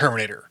like the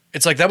Terminator.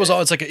 It's like that was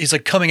all. It's like he's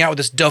like coming out with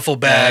this duffel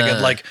bag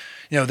and like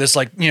this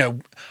like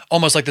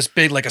almost like this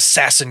big like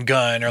assassin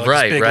gun or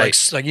like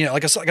this big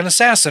like an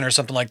assassin or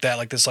something like that,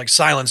 like this like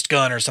silenced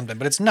gun or something.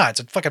 But it's not.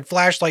 It's a fucking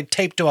flashlight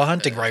taped to a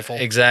hunting rifle.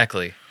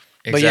 Exactly.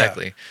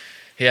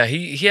 Yeah,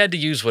 he had to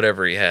use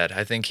whatever he had.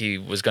 I think he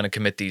was going to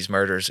commit these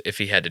murders if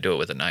he had to do it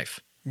with a knife.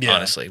 Yeah.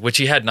 Honestly, which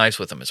he had knives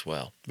with him as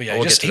well. But yeah,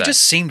 he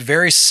just seemed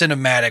very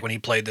cinematic when he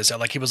played this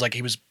out. Like he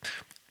was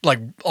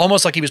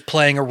almost like he was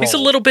playing a role. He's a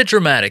little bit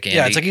dramatic, Andy.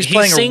 Yeah, it's like he's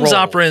playing a role. He sings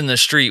opera in the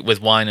street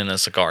with wine and a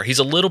cigar. He's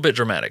a little bit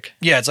dramatic.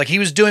 Yeah, it's like he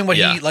was doing what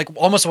he like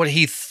almost what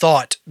he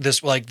thought this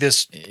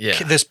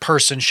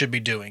person should be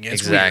doing.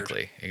 It's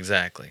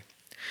exactly.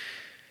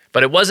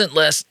 But it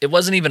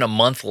wasn't even a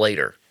month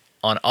later,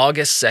 on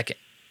August 2nd,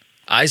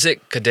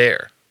 Isaac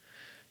Kader,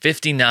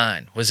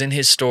 59, was in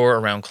his store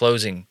around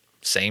closing,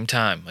 same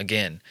time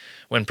again,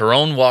 when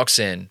Perron walks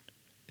in,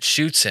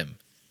 shoots him,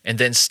 and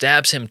then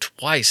stabs him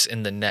twice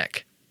in the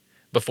neck,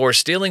 before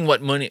stealing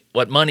what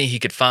money he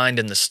could find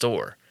in the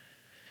store.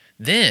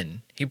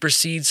 Then he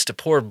proceeds to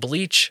pour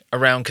bleach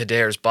around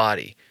Kader's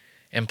body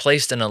and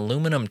placed an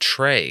aluminum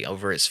tray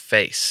over his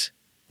face.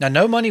 Now,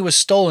 no money was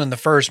stolen in the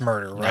first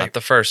murder, right? Not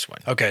the first one.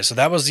 Okay, so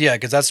that was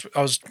because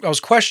I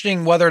was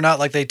questioning whether or not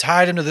like they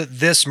tied him to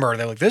this murder.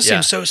 They're like, this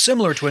seems so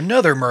similar to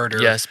another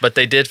murder. Yes, but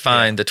they did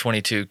find the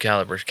 .22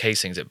 caliber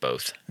casings at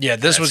both. Yeah,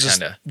 this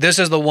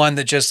is the one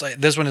that just like,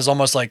 this one is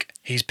almost like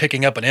he's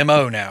picking up an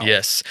MO now.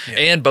 Yes,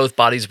 and both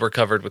bodies were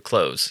covered with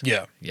clothes.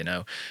 Yeah,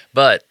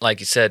 but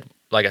like I said,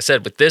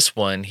 with this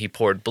one, he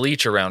poured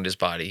bleach around his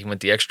body. He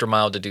went the extra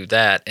mile to do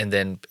that, and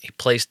then he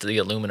placed the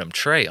aluminum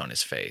tray on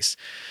his face.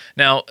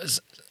 Now,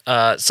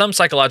 some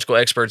psychological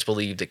experts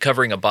believe that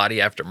covering a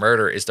body after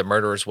murder is the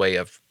murderer's way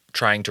of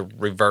trying to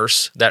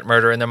reverse that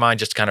murder in their mind,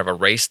 just kind of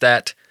erase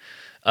that.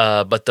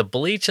 But the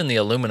bleach and the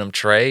aluminum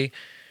tray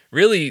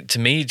really, to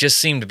me, just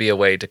seemed to be a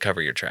way to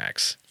cover your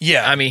tracks.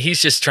 Yeah. I mean,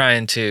 he's just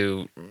trying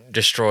to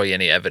destroy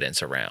any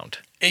evidence around.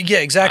 Yeah,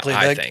 exactly.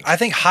 I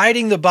think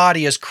hiding the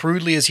body as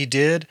crudely as he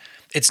did,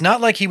 it's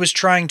not like he was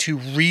trying to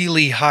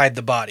really hide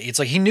the body. It's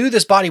like he knew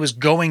this body was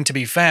going to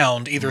be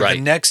found either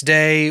the next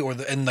day or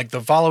in like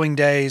the following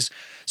days.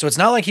 So it's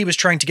not like he was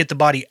trying to get the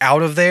body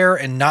out of there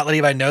and not let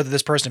anybody know that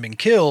this person had been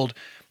killed,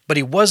 but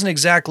he wasn't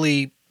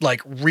exactly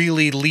like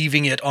really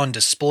leaving it on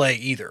display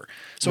either.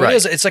 So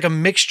it's like a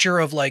mixture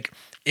of like,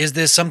 is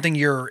this something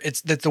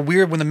it's the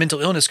weird when the mental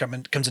illness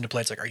comes into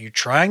play. It's like, are you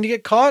trying to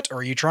get caught or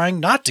are you trying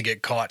not to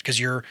get caught? Because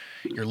you're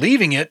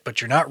leaving it,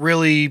 but you're not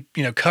really,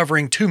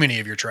 covering too many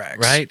of your tracks.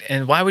 Right.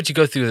 And why would you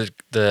go through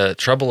the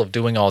trouble of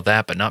doing all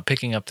that, but not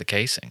picking up the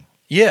casing?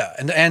 Yeah,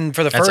 and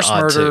for the first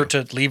murder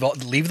to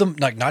leave them,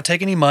 like not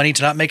take any money,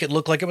 to not make it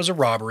look like it was a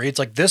robbery. It's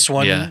like this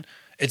one,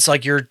 it's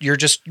like you're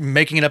just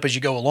making it up as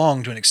you go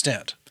along to an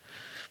extent.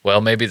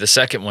 Well, maybe the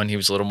second one he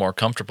was a little more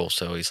comfortable,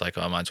 so he's like,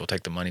 I might as well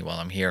take the money while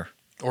I'm here.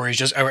 Or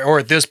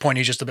at this point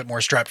he's just a bit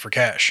more strapped for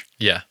cash.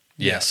 Yeah.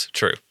 Yes,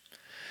 true.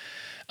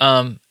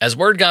 As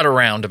word got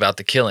around about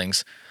the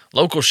killings,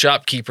 local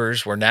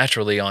shopkeepers were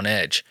naturally on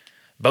edge.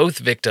 Both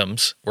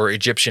victims were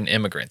Egyptian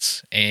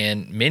immigrants,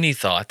 and many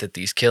thought that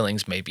these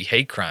killings may be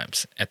hate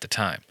crimes at the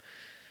time.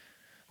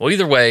 Well,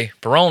 either way,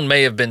 Perron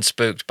may have been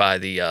spooked by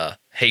the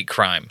hate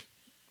crime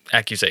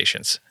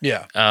accusations.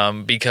 Yeah.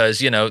 Because,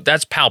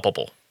 that's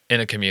palpable in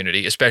a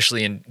community,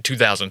 especially in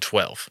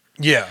 2012.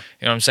 Yeah. You know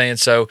what I'm saying?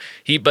 So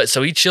he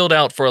chilled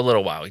out for a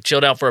little while. He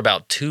chilled out for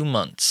about 2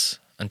 months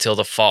until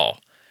the fall.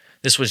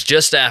 This was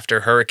just after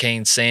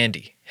Hurricane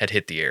Sandy had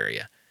hit the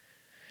area.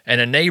 And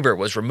a neighbor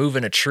was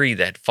removing a tree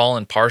that had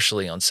fallen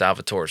partially on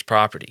Salvatore's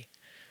property.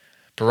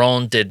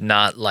 Perron did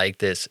not like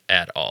this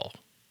at all.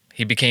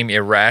 He became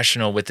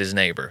irrational with his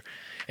neighbor,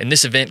 and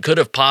this event could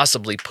have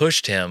possibly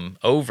pushed him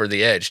over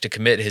the edge to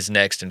commit his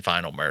next and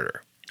final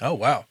murder. Oh,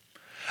 wow.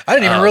 I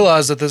didn't even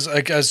realize that this.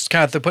 I was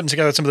kind of putting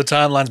together some of the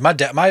timelines.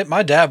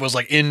 My dad was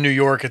like in New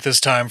York at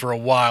this time for a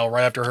while,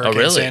 right after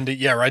Hurricane Sandy.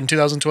 Yeah, right in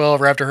 2012,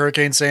 right after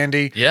Hurricane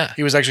Sandy. Yeah,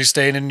 he was actually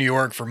staying in New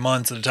York for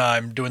months at a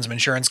time, doing some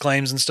insurance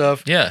claims and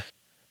stuff. Yeah.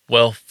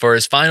 Well, for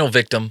his final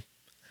victim,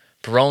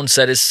 Perron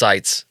set his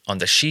sights on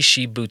the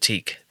Shishi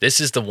Boutique.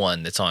 This is the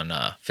one that's on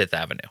 5th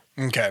Avenue.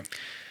 Okay.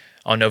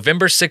 On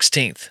November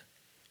 16th,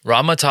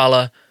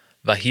 Ramatala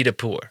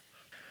Vahidapur.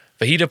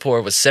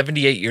 Vahidapur was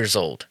 78 years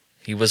old.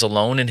 He was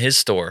alone in his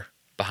store,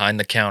 behind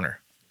the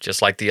counter,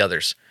 just like the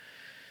others.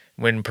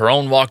 When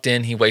Perron walked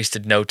in, he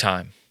wasted no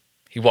time.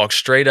 He walked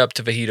straight up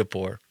to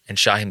Vahidapur and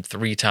shot him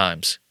 3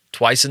 times,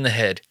 twice in the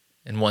head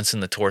and once in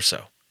the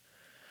torso.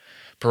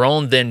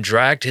 Perron then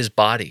dragged his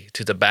body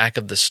to the back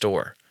of the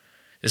store.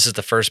 This is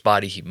the first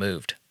body he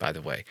moved, by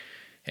the way,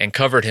 and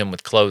covered him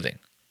with clothing.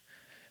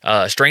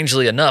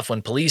 Strangely enough,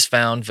 when police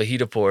found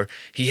Vahidapur,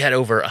 he had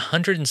over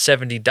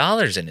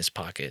 $170 in his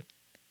pocket,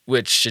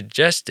 which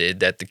suggested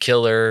that the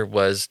killer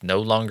was no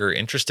longer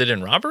interested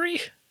in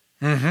robbery.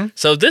 Mm-hmm.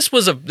 So this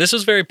was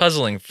very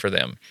puzzling for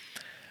them.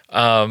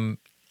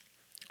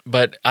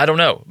 But I don't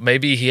know.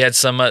 Maybe he had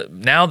some.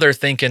 Now they're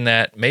thinking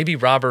that maybe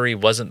robbery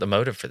wasn't the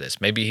motive for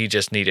this. Maybe he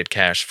just needed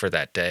cash for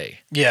that day.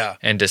 Yeah.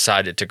 And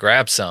decided to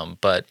grab some,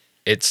 but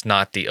it's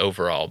not the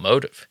overall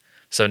motive.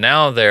 So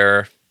now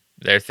they're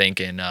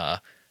thinking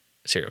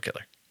serial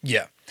killer.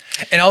 Yeah.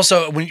 And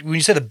also, when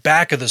you say the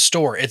back of the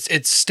store,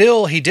 it's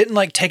still, he didn't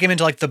like take him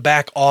into like the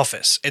back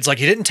office. It's like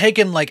he didn't take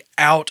him like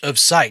out of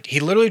sight. He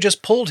literally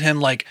just pulled him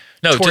like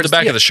to the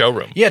back of the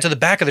showroom. Yeah, to the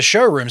back of the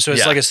showroom. So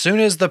it's like as soon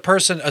as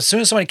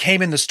somebody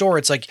came in the store,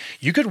 it's like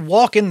you could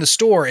walk in the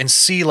store and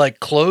see like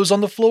clothes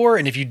on the floor,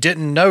 and if you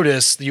didn't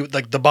notice,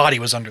 like the body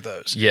was under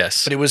those.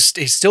 Yes. But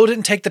he still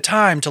didn't take the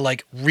time to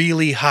like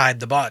really hide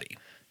the body.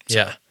 So.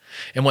 Yeah.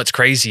 And what's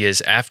crazy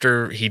is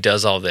after he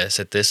does all this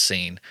at this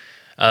scene,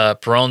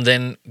 Perron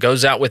then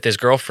goes out with his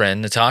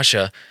girlfriend,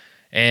 Natasha,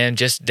 and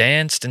just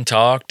danced and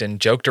talked and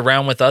joked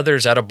around with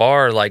others at a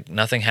bar like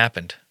nothing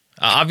happened.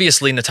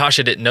 Obviously,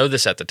 Natasha didn't know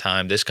this at the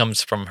time. This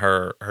comes from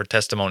her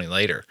testimony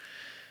later.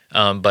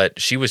 But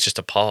she was just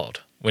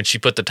appalled when she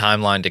put the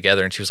timeline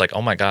together, and she was like,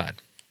 oh my God,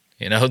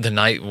 the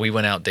night we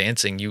went out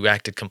dancing, you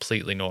acted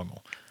completely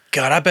normal.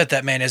 God, I bet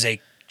that man is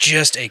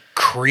just a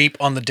creep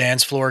on the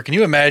dance floor. Can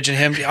you imagine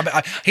him?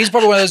 He's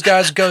probably one of those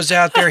guys who goes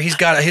out there. He's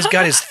got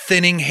his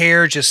thinning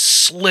hair just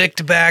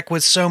slicked back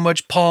with so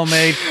much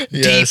pomade,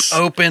 deep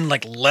open,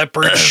 like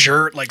leopard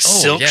shirt, like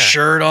silk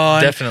shirt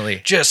on.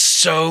 Definitely. Just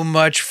so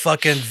much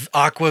fucking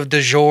Aqua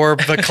de Jour,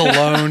 the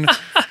cologne.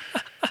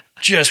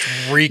 Just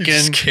reeking. You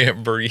just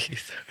can't breathe.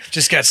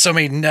 Just got so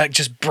many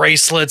just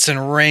bracelets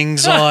and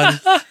rings on.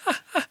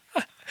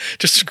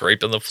 Just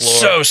scraping the floor.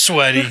 So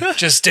sweaty.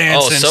 Just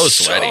dancing. Oh, so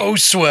sweaty. So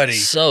sweaty.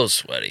 So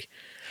sweaty.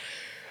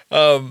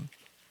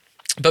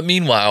 But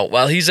meanwhile,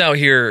 while he's out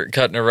here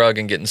cutting a rug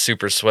and getting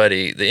super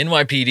sweaty, the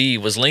NYPD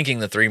was linking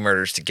the 3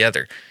 murders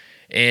together.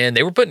 And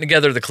they were putting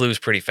together the clues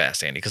pretty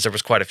fast, Andy, because there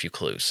was quite a few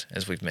clues,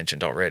 as we've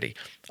mentioned already.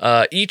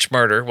 Each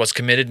murder was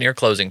committed near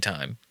closing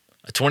time.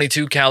 A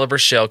 .22 caliber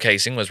shell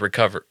casing was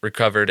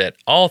recovered at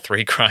all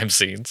 3 crime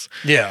scenes.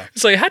 Yeah.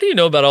 It's like, how do you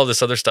know about all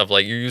this other stuff?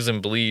 Like, you're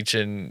using bleach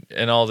and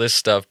all this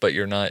stuff, but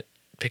you're not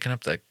picking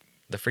up the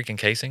freaking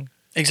casing?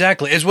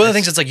 Exactly. It's one of the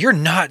things that's like, you're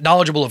not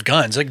knowledgeable of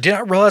guns. Like, do you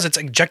not realize it's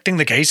ejecting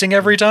the casing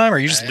every time? Or are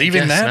you just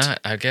leaving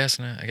that? I guess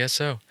not. I guess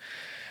so.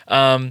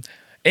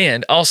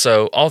 And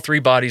also, all 3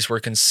 bodies were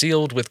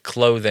concealed with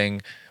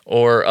clothing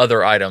or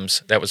other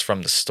items that was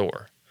from the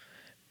store.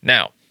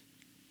 Now,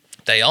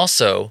 they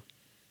also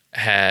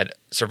had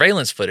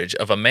surveillance footage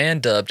of a man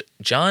dubbed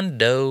John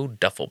Doe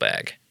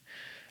Duffelbag.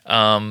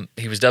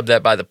 He was dubbed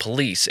that by the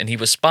police, and he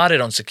was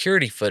spotted on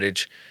security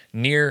footage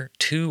near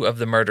 2 of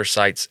the murder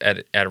sites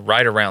at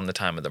right around the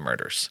time of the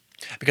murders.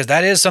 Because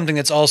that is something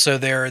that's also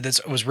there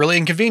that was really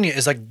inconvenient,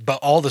 is like, but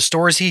all the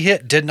stores he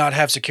hit did not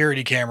have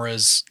security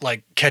cameras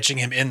like catching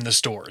him in the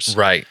stores.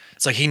 Right.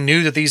 It's like he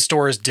knew that these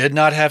stores did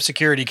not have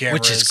security cameras.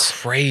 Which is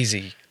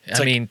crazy.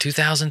 I mean,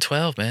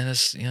 2012, man.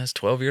 That's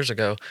 12 years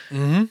ago.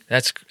 Mm-hmm.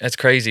 That's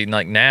crazy.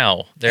 Like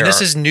now,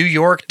 this is New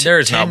York. There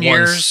is not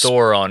one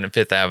store on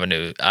 5th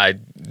Avenue, I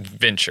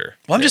venture.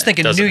 Well, I'm just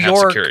thinking New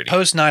York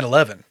post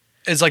 9/11.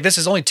 It's like this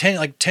is only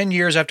 10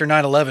 years after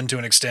 9/11 to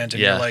an extent,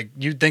 and you're like,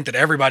 you'd think that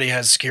everybody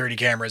has security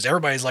cameras.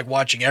 Everybody's like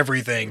watching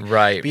everything,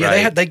 right? But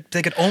yeah, they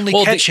could only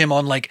catch him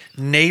on like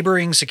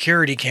neighboring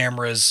security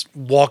cameras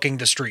walking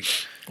the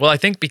street. Well, I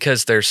think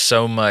because there's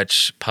so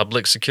much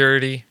public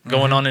security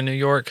going on in New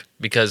York,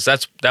 because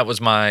that's what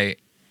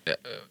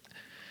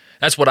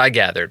I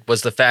gathered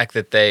was the fact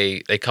that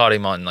they caught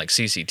him on like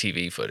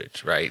CCTV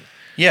footage, right?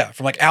 Yeah,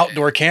 from like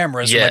outdoor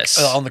cameras, yes,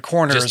 like, on the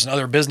corners and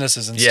other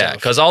businesses and stuff. Yeah,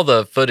 because all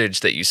the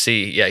footage that you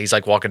see, he's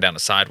like walking down a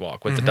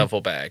sidewalk with the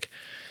duffel bag.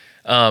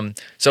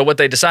 So what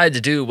they decided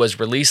to do was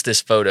release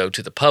this photo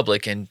to the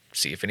public and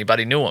see if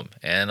anybody knew him.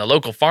 And a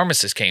local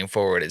pharmacist came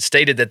forward. It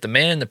stated that the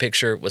man in the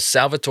picture was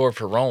Salvatore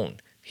Perron.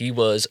 He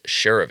was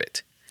sure of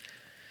it.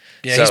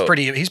 Yeah, so,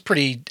 he's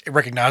pretty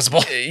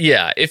recognizable.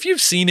 Yeah, if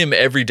you've seen him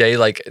every day,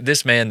 like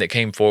this man that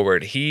came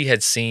forward, he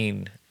had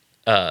seen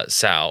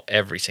Sal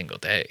every single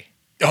day.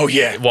 Oh,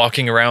 yeah.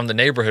 Walking around the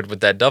neighborhood with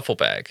that duffel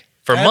bag.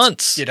 for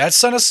months. Yeah, that's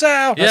son of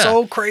Sal. That's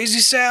old crazy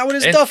Sal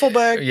with his duffel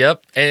bag.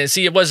 Yep. And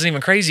see, it wasn't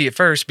even crazy at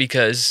first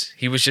because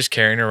he was just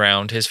carrying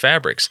around his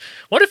fabrics.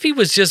 What if he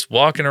was just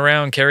walking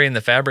around carrying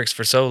the fabrics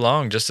for so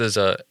long just as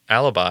a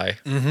alibi?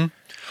 Mm-hmm.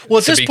 Well,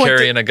 at to this be point,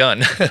 carrying a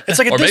gun. It's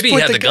like at or this maybe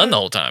point, he had the gun the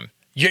whole time.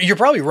 You're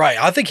probably right.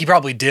 I think he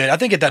probably did. I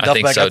think at that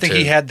duffel bag, I think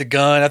he had the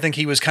gun. I think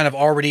he was kind of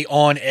already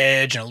on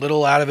edge and a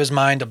little out of his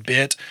mind a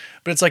bit.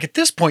 But it's like at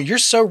this point, you're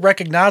so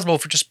recognizable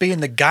for just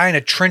being the guy in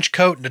a trench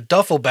coat and a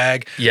duffel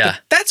bag. Yeah.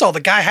 That's all the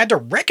guy had to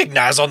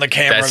recognize on the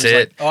camera. That's it.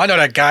 it. Like, I know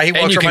that guy. He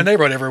walks around my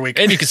neighborhood every week.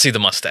 And you can see the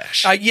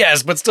mustache.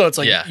 Yes, but still, it's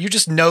like you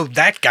just know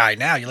that guy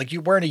now.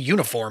 You're wearing a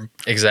uniform.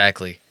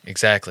 Exactly.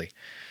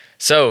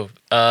 So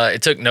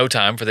it took no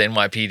time for the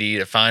NYPD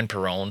to find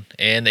Perron,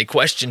 and they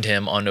questioned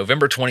him on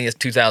November 20th,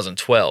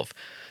 2012.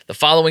 The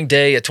following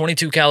day, a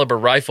 .22 caliber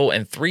rifle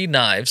and 3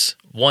 knives,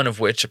 one of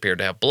which appeared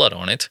to have blood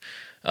on it,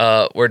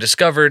 were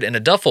discovered in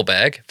a duffel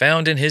bag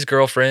found in his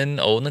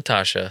girlfriend, old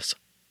Natasha's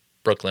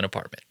Brooklyn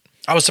apartment.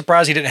 I was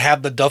surprised he didn't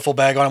have the duffel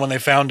bag on him when they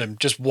found him,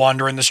 just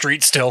wandering the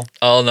street still.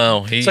 Oh,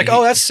 no. It's like,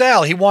 that's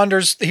Sal. He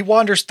wanders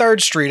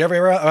 3rd Street every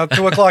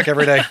 2 o'clock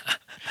every day.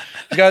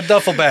 He's got a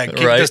duffel bag.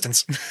 Keep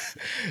distance.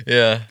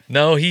 Yeah.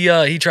 No,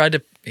 he tried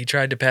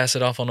to pass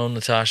it off on old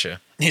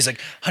Natasha. He's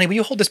like, honey, will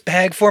you hold this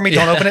bag for me?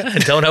 Don't open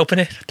it. Don't open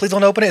it. Please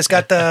don't open it. It's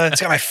got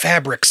my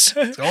fabrics.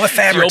 It's got all my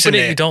fabrics in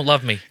there. If you open it, you don't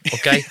love me.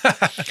 Okay.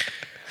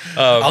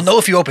 I'll know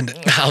if you opened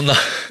it. I'll know.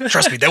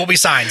 Trust me, there will be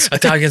signs.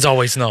 Italians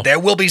always know. There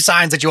will be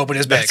signs that you open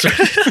his bag.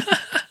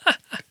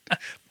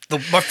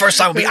 My first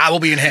sign will be I will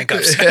be in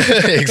handcuffs.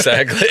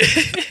 Exactly.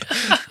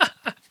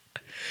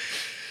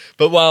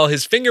 But while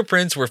his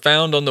fingerprints were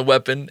found on the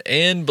weapon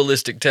and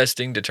ballistic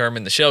testing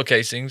determined the shell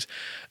casings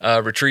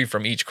retrieved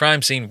from each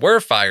crime scene were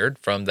fired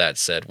from that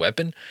said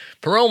weapon,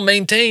 Perron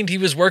maintained he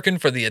was working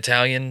for the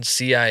Italian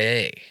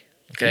CIA.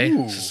 Okay,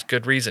 this is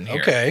good reason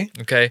here.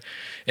 Okay.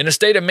 In a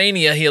state of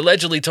mania, he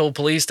allegedly told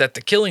police that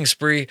the killing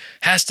spree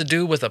has to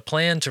do with a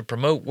plan to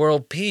promote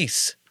world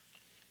peace.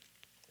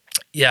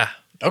 Yeah.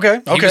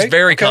 Okay. He was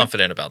very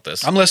confident about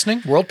this. I'm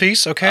listening. World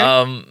peace. Okay.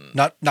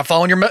 Not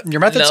following your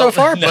method so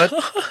far, but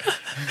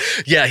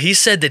yeah, he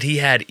said that he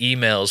had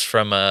emails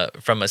from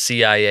a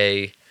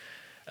CIA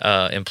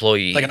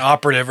employee, like an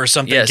operative or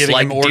something, giving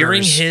him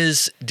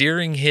orders.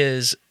 During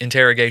his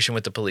interrogation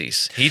with the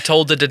police, he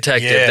told the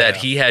detective that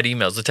he had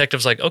emails. The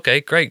detective's like,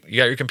 "Okay, great, you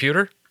got your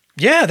computer."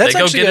 Yeah, that's they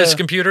go get his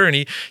computer, and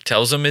he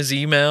tells him his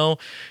email,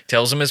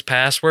 tells him his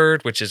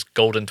password, which is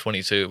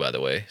Golden22, by the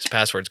way. His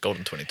password's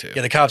Golden22.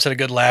 Yeah, the cops had a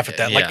good laugh at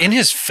that. Like in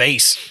his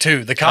face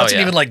too. The cops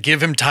didn't even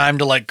give him time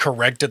to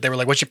correct it. They were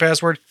like, "What's your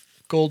password?"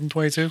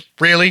 Golden22.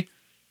 Really?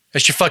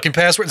 That's your fucking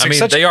password?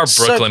 It's they are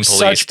Brooklyn police,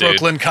 such dude.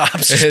 Brooklyn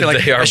cops. Just be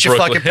like, they are that's your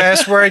fucking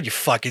password? You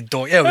fucking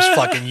dork. Yeah, it was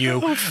fucking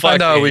you. I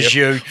know it was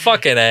you.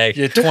 Fucking A.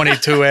 You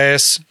 22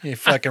 ass. You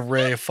fucking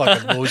really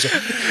fucking loser.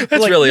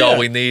 That's really all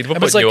we need. We're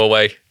putting you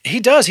away. He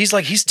does.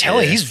 He's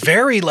telling. He's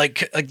very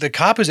like the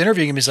cop who's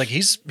interviewing him.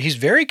 He's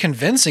very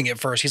convincing at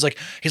first. He's like,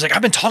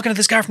 I've been talking to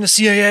this guy from the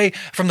CIA,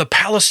 from the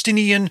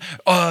Palestinian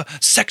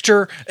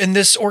sector in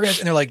this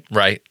organization. And they're like,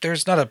 right.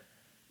 There's not a.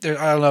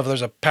 I don't know if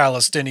there's a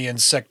Palestinian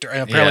sector.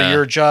 And apparently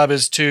your job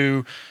is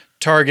to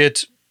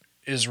target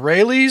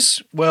Israelis.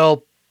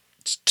 Well,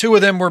 2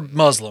 of them were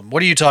Muslim.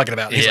 What are you talking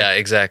about? He's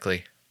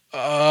exactly.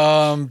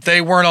 They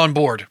weren't on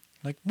board.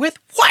 Like, with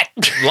what?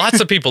 Lots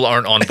of people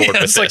aren't on board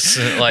with this.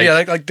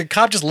 Like the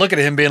cop just looking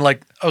at him being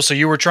like, oh, so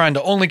you were trying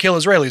to only kill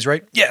Israelis,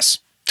 right? Yes.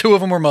 2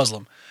 of them were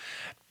Muslim.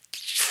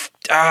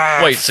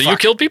 Wait, so you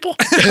killed people?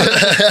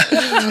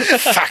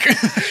 Fuck.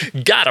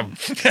 Got him.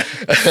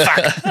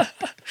 Fuck.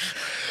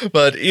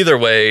 But either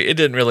way, it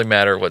didn't really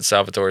matter what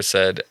Salvatore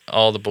said.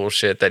 All the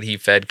bullshit that he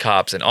fed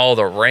cops and all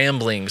the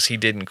ramblings he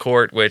did in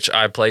court, which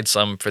I played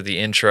some for the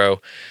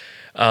intro.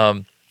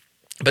 But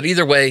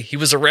either way, he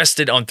was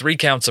arrested on 3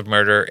 counts of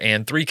murder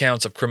and 3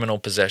 counts of criminal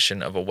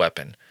possession of a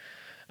weapon.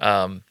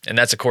 And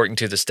that's according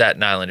to the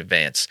Staten Island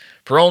Advance.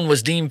 Perron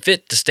was deemed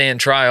fit to stand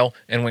trial,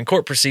 and when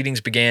court proceedings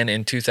began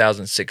in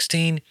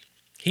 2016,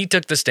 he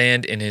took the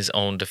stand in his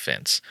own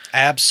defense.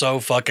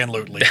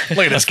 Abso-fucking-lutely.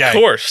 Look at this guy. Of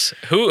course.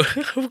 Who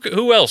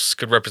else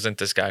could represent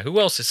this guy? Who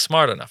else is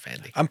smart enough,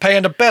 Andy? I'm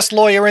paying the best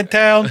lawyer in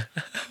town.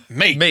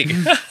 Me.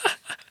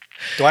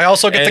 Do I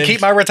also get to keep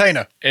my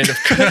retainer?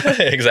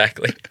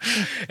 Exactly.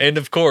 And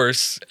of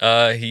course,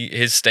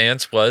 his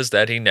stance was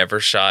that he never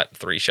shot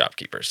 3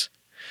 shopkeepers.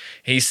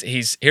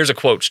 Here's a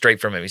quote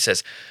straight from him. He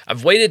says,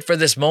 "I've waited for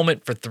this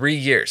moment for 3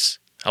 years.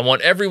 I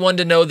want everyone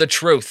to know the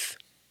truth.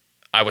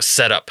 I was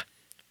set up."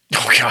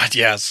 Oh, God,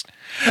 yes.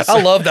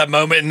 I love that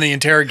moment in the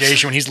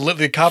interrogation when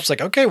the cop's like,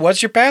 okay,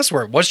 what's your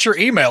password? What's your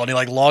email? And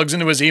he logs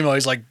into his email.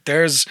 He's like,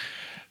 there's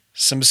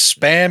some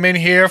spam in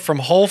here from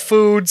Whole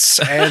Foods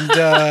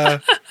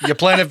and your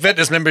Planet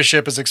Fitness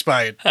membership is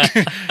expired.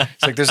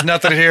 It's like, there's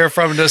nothing here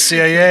from the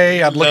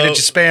CIA. I'm looking at your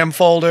spam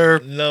folder.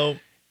 No.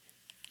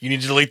 you need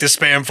to delete this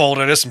spam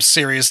folder. There's some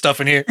serious stuff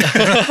in here.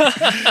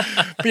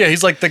 But yeah,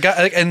 he's like the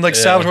guy, and like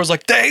Salvatore's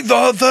like,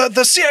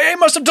 the CIA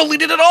must have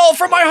deleted it all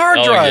from my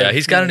hard drive. Yeah,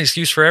 he's got an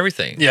excuse for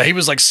everything. Yeah, he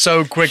was like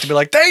so quick to be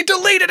like, they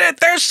deleted it.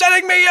 They're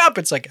setting me up.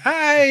 It's like,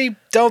 I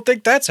don't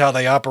think that's how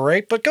they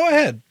operate, but go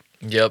ahead.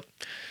 Yep.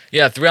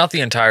 Yeah, throughout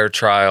the entire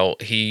trial,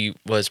 he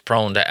was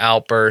prone to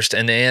outburst.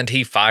 In the end,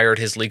 he fired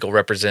his legal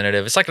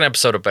representative. It's like an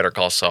episode of Better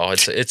Call Saul.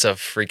 It's a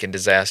freaking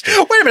disaster.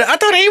 Wait a minute, I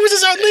thought he was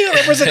his own legal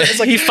representative. It's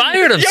like, he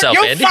fired himself,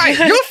 you're Andy. fired.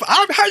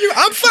 I'm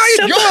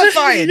fired. You're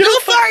fired.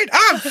 You're fired.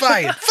 I'm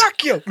fired.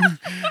 Fuck you.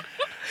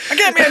 I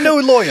got me a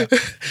new lawyer.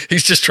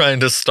 He's just trying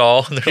to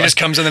stall. He just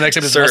comes in the next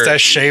episode, his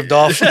mustache shaved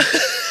off.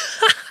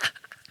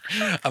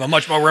 I'm a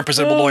much more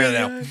representable lawyer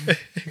now.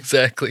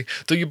 Exactly.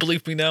 Do you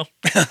believe me now?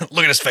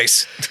 Look at his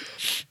face.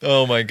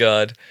 Oh, my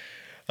God.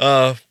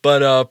 But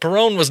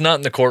Perone was not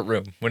in the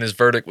courtroom when his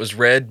verdict was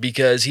read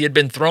because he had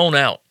been thrown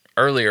out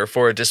earlier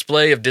for a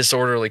display of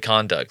disorderly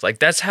conduct. Like,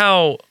 that's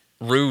how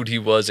rude he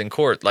was in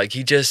court. Like,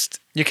 he just...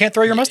 You can't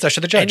throw your mustache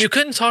at the judge. And you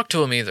couldn't talk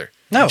to him either.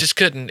 No. You just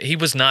couldn't. He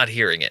was not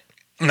hearing it.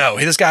 No,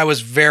 this guy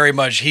was very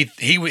much...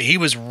 He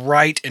was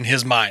right in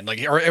his mind.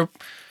 Like, or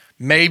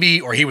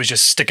he was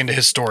just sticking to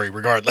his story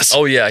regardless.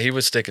 Oh, yeah, he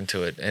was sticking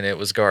to it, and it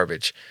was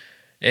garbage.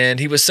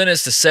 And he was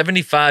sentenced to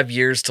 75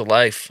 years to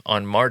life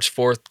on March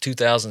 4th,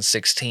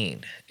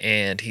 2016.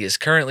 And he is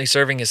currently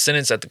serving his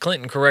sentence at the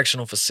Clinton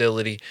Correctional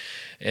Facility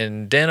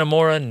in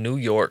Dannemora, New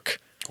York.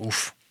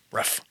 Oof,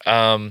 rough.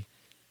 You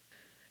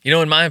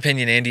know, in my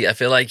opinion, Andy, I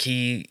feel like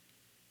he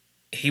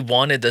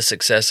wanted the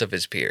success of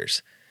his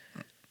peers.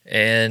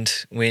 And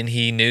when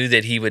he knew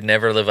that he would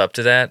never live up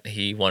to that,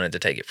 he wanted to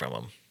take it from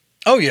him.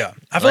 Oh, yeah.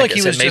 I feel like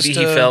he was maybe just...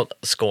 he felt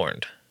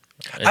scorned.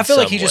 I feel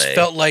like he just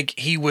felt like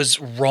he was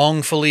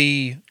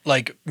wrongfully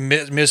like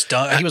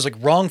misdone. He was like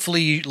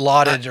wrongfully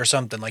lauded or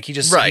something. Like he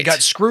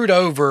got screwed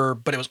over,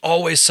 but it was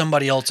always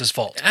somebody else's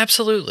fault.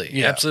 Absolutely.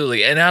 Yeah.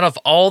 Absolutely. And out of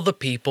all the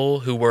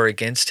people who were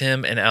against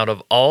him and out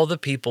of all the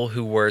people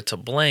who were to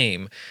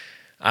blame,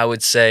 I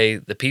would say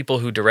the people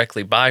who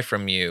directly buy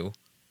from you,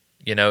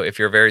 you know, if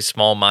you're a very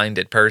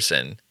small-minded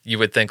person, you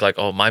would think like,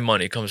 oh, my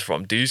money comes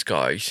from these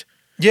guys.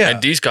 Yeah.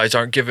 And these guys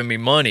aren't giving me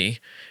money,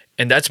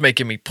 and that's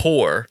making me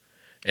poor.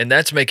 And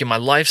that's making my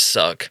life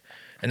suck.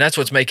 And that's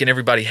what's making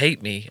everybody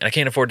hate me. And I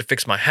can't afford to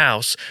fix my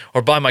house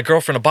or buy my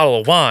girlfriend a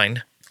bottle of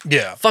wine.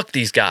 Yeah. Fuck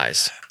these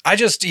guys.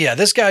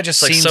 This guy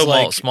just It's seems so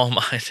like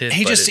small-minded.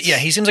 he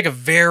seems like a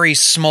very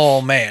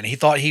small man. He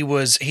thought he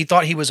was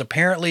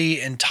apparently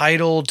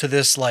entitled to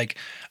this like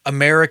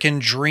American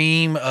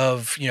dream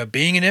of, you know,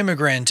 being an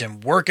immigrant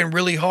and working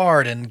really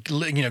hard and,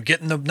 you know,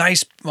 getting the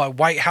nice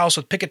white house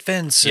with picket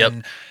fence. Yep.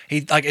 And he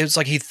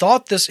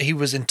thought he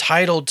was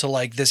entitled to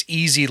like this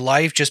easy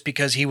life just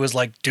because he was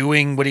like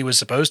doing what he was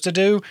supposed to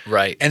do.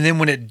 Right. And then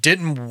when it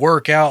didn't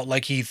work out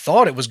like he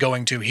thought it was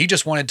going to, he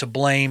just wanted to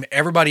blame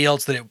everybody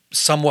else that it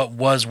somewhat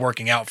was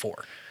working out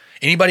for.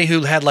 Anybody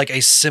who had like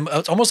it's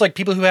almost like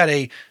people who had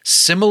a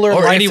similar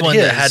or life anyone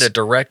than his. that had a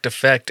direct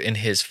effect in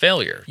his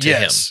failure to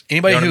him.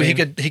 Anybody you know who what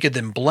I mean? he could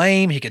then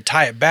blame, he could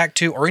tie it back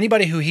to, or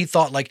anybody who he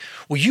thought like,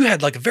 well, you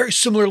had like a very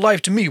similar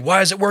life to me.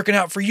 Why is it working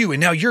out for you?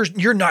 And now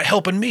you're not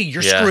helping me.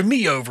 You're screwing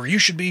me over. You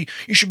should be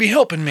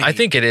helping me. I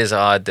think it is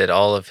odd that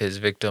all of his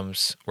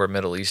victims were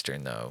Middle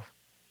Eastern, though.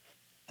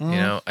 You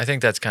know, I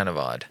think that's kind of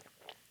odd.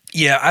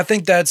 Yeah, I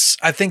think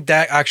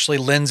that actually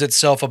lends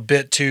itself a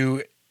bit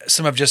to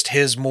some of just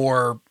his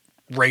more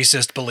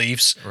racist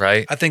beliefs.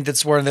 Right. I think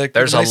that's where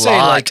there's a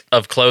lot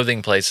of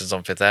clothing places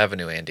on Fifth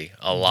Avenue, Andy.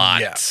 A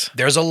lot. Yeah.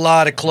 There's a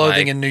lot of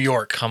clothing in New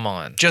York. Come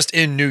on. Just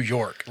in New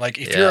York. Like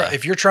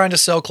if you're trying to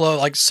sell clothes,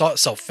 like sell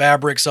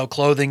fabric, sell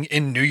clothing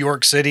in New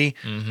York City,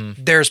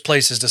 there's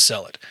places to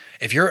sell it.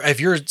 If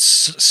you're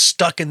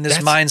stuck in this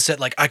mindset,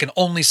 like I can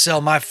only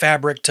sell my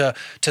fabric to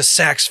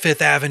Saks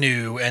Fifth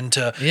Avenue and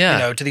to you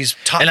know to these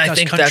top. And I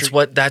think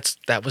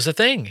that was the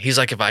thing. He's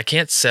like, if I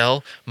can't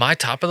sell my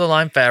top of the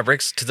line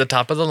fabrics to the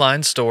top of the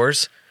line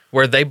stores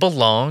where they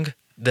belong,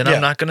 then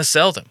I'm not going to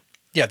sell them.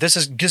 Yeah, this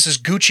is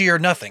Gucci or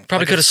nothing.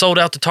 Probably could have sold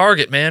out to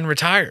Target, man.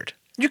 Retired.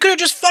 You could have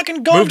just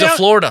fucking gone moved to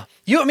Florida.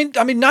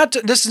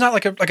 This is not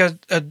like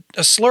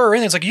a slur or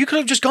anything. It's like you could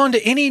have just gone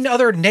to any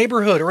other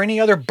neighborhood or any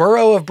other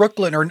borough of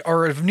Brooklyn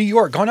or of New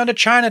York, gone down to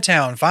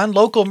Chinatown, find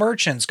local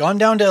merchants, gone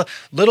down to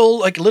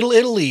Little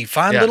Italy,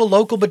 find little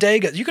local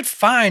bodegas. You could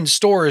find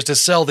stores to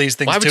sell these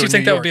things. Why would you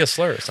think that would be a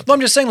slur or something? Well,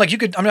 I'm just saying, like, you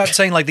could. I'm not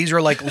saying like these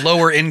are like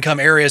lower income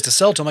areas to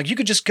sell to. I'm like, you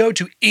could just go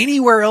to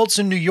anywhere else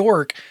in New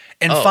York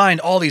and find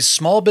all these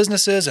small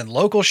businesses and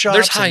local shops.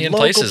 There's high-end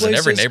places in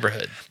every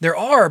neighborhood. There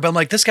are, but I'm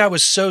like, this guy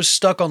was so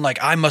stuck on like,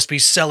 I must be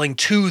selling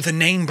to the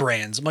name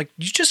brands. I'm like,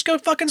 you just go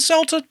fucking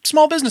sell to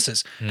small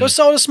businesses. Go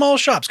sell to small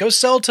shops. Go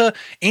sell to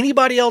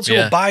anybody else who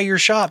will buy your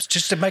shops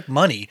just to make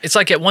money. It's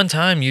like at one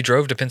time you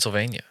drove to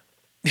Pennsylvania.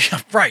 Yeah,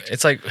 right.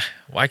 It's like,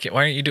 why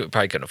aren't you doing?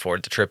 Probably couldn't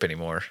afford the trip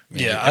anymore.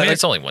 I mean,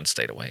 it's only one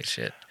state away.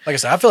 Shit. Like I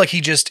said, I feel like he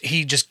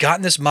just got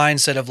in this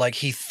mindset of like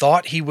he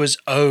thought he was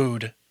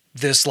owed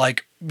this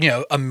like,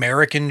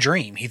 American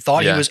dream. He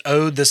thought he was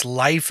owed this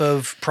life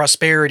of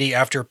prosperity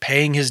after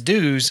paying his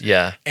dues.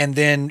 Yeah. And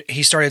then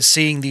he started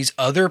seeing these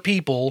other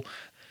people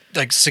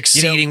like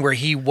succeeding where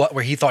he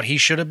thought he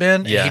should have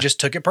been, and he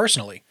just took it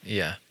personally.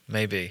 Yeah,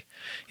 maybe.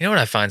 You know what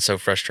I find so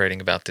frustrating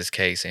about this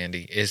case,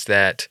 Andy, is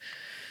that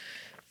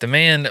the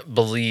man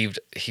believed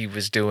he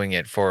was doing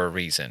it for a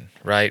reason,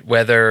 right?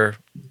 Whether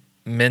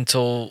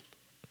mental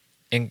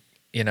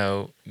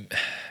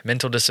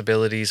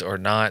disabilities or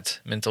not,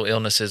 mental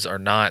illnesses or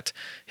not,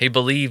 he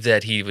believed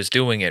that he was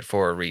doing it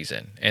for a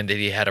reason and that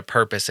he had a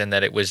purpose and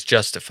that it was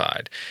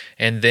justified.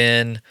 And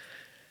then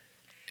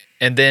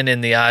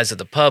in the eyes of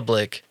the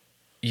public,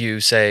 you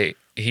say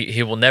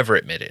he will never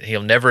admit it.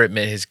 He'll never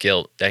admit his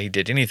guilt that he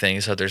did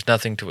anything, so there's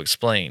nothing to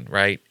explain,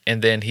 right?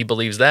 And then he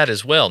believes that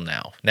as well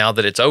now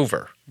that it's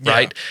over,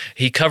 right?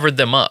 He covered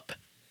them up.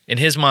 In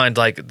his mind,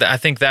 like, I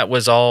think that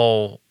was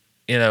all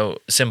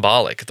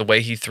symbolic, the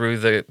way he threw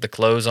the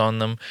clothes on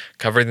them,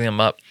 covering them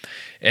up.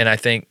 And I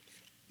think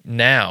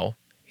now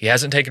he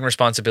hasn't taken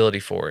responsibility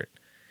for it.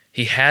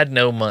 He had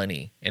no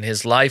money, and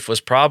his life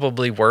was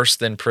probably worse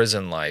than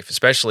prison life,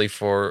 especially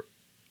for,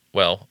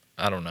 well,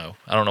 I don't know.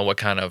 I don't know what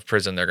kind of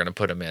prison they're going to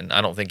put him in. I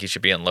don't think he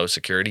should be in low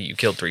security. You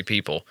killed 3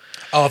 people.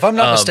 Oh, if I'm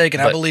not mistaken,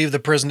 I believe the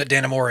prison at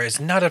Dannemora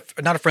is not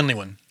a friendly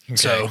one. Okay.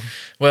 So,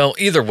 well,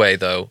 either way,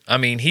 though, I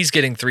mean, he's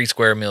getting 3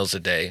 square meals a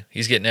day.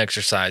 He's getting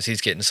exercise.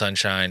 He's getting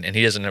sunshine, and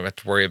he doesn't have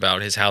to worry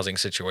about his housing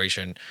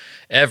situation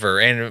ever.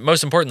 And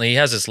most importantly, he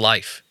has his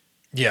life.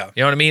 Yeah,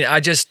 you know what I mean. I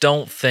just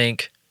don't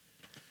think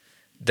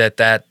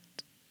that's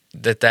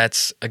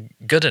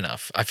good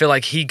enough. I feel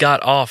like he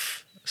got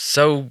off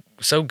so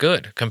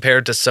good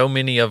compared to so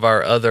many of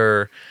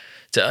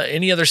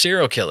any other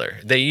serial killer.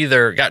 They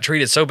either got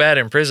treated so bad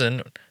in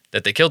prison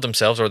that they killed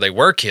themselves, or they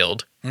were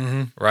killed.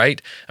 Mm-hmm.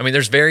 Right? I mean,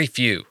 there's very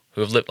few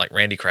who have lived like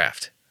Randy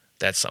Kraft.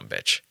 That's some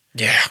bitch.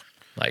 Yeah.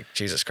 Like,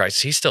 Jesus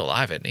Christ, he's still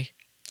alive, isn't he?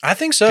 I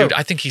think so. Dude,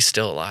 I think he's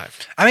still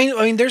alive. I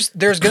mean, there's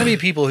going to be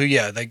people who,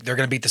 they're going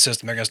to beat the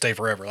system. They're going to stay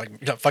forever.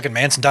 Like, fucking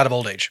Manson died of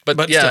old age.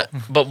 But yeah,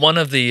 still. But one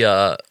of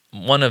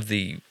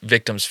the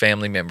victim's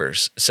family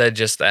members said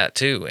just that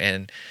too,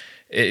 and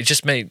it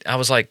just I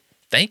was like,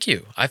 thank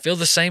you. I feel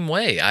the same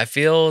way. I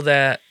feel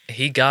that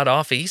he got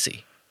off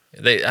easy.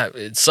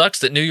 It sucks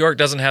that New York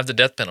doesn't have the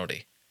death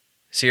penalty.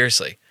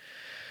 Seriously.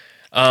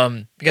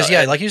 Because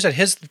like you said,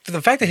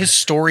 the fact that his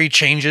story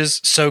changes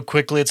so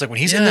quickly, it's like when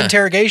he's in the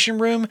interrogation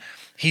room,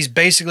 he's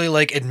basically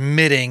like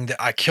admitting that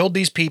I killed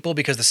these people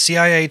because the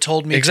CIA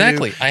told me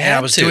to. I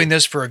was doing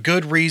this for a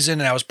good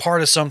reason, and I was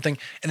part of something.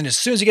 And then as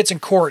soon as he gets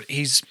in court,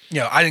 he's,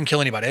 I didn't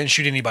kill anybody, I didn't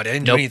shoot anybody, I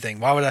didn't do anything.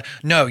 Why would I?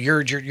 No,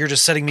 you're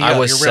just setting me up.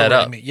 You're set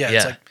up. Me. Yeah,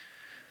 it's like,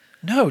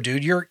 no,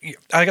 dude,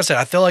 like I said,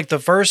 I feel like the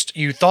first,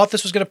 you thought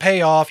this was going to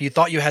pay off. You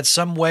thought you had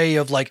some way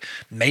of like,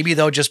 maybe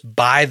they'll just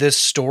buy this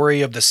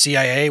story of the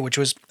CIA, which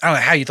was, I don't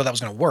know how you thought that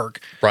was going to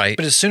work. Right.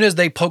 But as soon as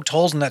they poked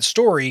holes in that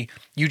story,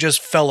 you just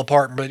fell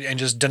apart and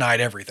just denied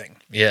everything.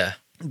 Yeah.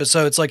 But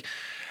so it's like,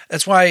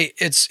 that's why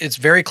it's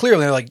very clear.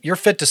 They're like, you're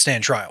fit to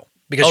stand trial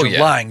because you're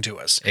lying to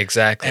us.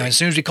 Exactly. And as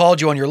soon as we called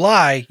you on your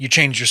lie, you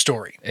changed your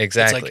story.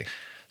 Exactly.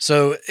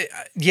 So,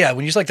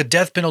 when you say like the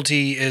death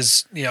penalty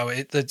is,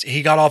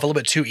 he got off a little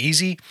bit too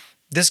easy.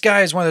 This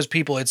guy is one of those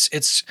people.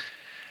 It's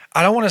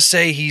I don't want to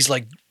say he's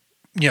like,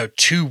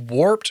 too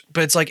warped,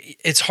 but it's like,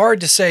 it's hard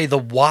to say the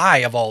why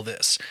of all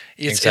this.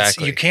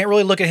 Exactly. You can't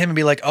really look at him and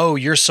be like, oh,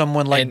 you're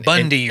someone like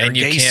Bundy or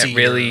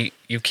Gacy.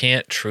 You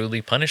can't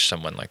truly punish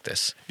someone like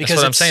this. That's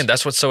what I'm saying.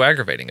 That's what's so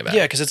aggravating about it.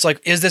 Yeah, because it's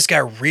like, is this guy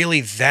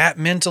really that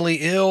mentally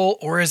ill,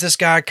 or is this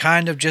guy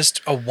kind of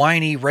just a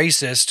whiny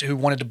racist who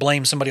wanted to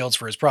blame somebody else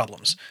for his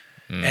problems?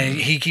 And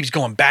he keeps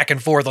going back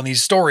and forth on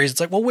these stories. It's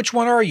like, well, which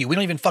one are you? We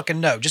don't even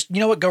fucking know. Just, you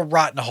know what? Go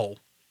rot in a hole.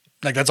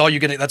 Like, that's all you're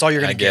gonna get.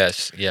 I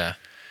guess, yeah.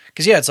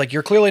 Because it's like,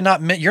 you're clearly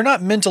you're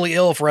not mentally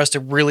ill for us to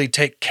really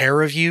take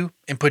care of you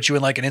and put you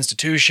in like an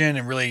institution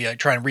and really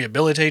try and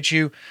rehabilitate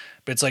you.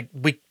 But it's like,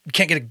 we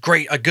can't get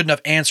a good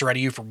enough answer out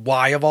of you for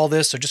why of all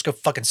this. So just go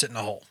fucking sit in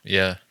a hole.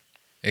 Yeah,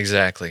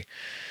 exactly.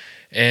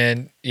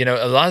 And,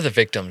 a lot of the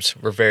victims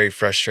were very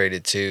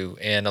frustrated too.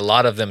 And a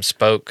lot of them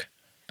spoke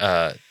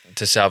to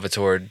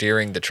Salvatore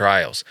during the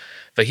trials.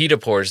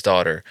 Vahitapor's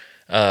daughter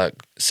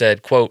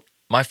said, quote,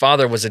 "My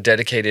father was a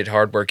dedicated,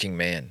 hardworking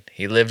man.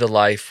 He lived a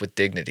life with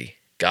dignity.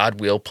 God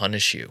will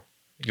punish you.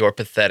 You're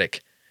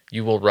pathetic.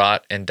 You will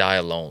rot and die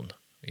alone.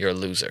 You're a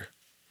loser."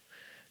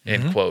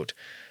 End quote.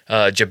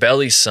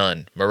 Jabelli's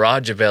son,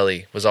 Murad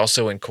Jabelli, was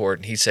also in court,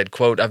 and he said,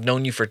 quote, "I've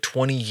known you for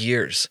 20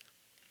 years.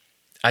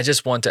 I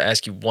just want to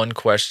ask you one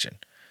question.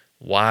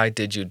 Why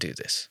did you do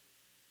this?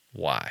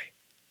 Why?"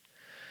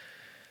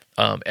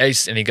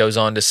 And he goes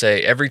on to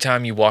say, "Every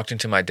time you walked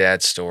into my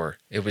dad's store,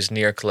 it was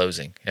near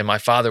closing, and my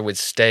father would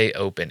stay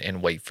open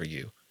and wait for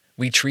you.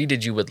 We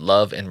treated you with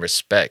love and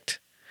respect.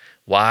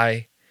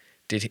 What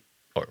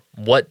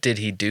did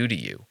he do to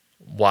you?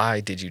 Why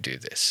did you do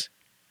this?"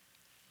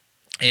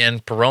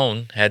 And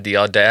Perron had the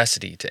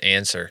audacity to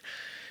answer,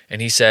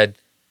 and he said,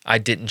 "I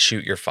didn't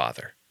shoot your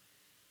father."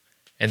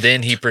 And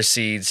then he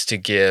proceeds to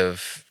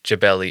give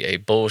Jabeli a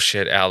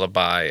bullshit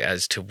alibi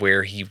as to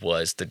where he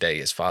was the day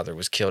his father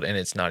was killed, and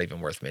it's not even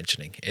worth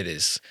mentioning.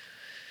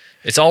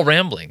 It's all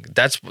rambling.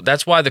 That's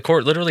why the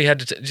court literally had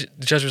to.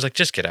 The judge was like,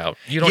 "Just get out.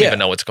 You don't even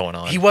know what's going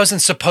on." He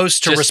wasn't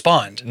supposed to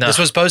respond. No, this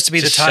was supposed to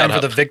be the time for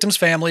the up. victims'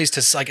 families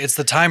to like. It's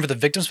the time for the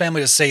victims' family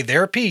to say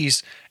their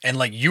piece, and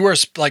like you are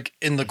like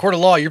in the court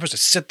of law, you're supposed to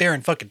sit there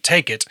and fucking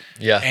take it.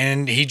 Yeah.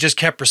 And he just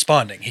kept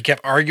responding. He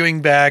kept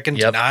arguing back and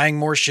denying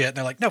more shit. And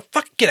they're like, "No,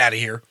 fuck, get out of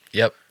here."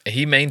 Yep.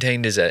 He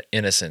maintained his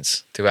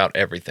innocence throughout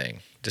everything,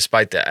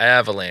 despite the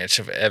avalanche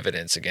of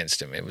evidence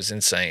against him. It was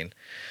insane.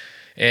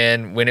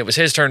 And when it was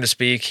his turn to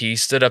speak, he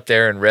stood up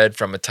there and read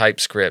from a typed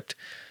script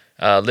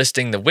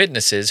listing the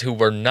witnesses who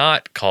were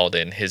not called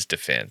in his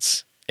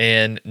defense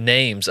and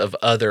names of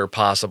other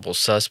possible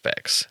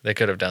suspects that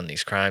could have done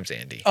these crimes,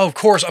 Andy. Oh,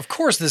 of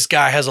course, this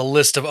guy has a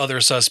list of other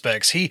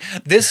suspects.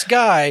 This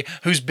guy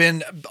who's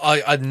been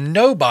a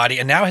nobody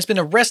and now has been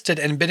arrested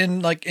and been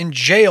in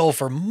jail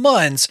for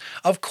months.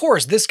 Of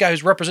course, this guy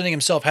who's representing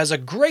himself has a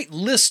great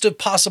list of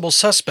possible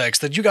suspects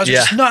that you guys are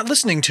just not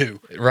listening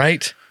to.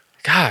 Right?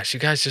 Gosh, you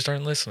guys just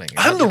aren't listening.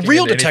 I'm the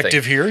real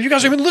detective here. You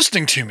guys aren't even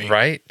listening to me.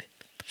 Right?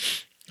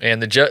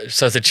 And the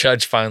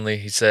judge finally,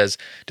 he says,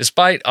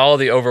 despite all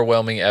the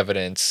overwhelming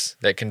evidence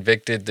that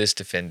convicted this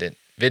defendant,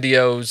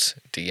 videos,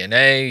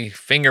 DNA,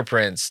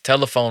 fingerprints,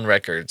 telephone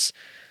records,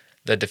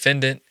 the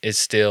defendant is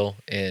still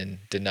in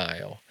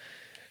denial.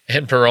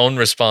 And Perron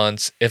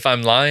responds, if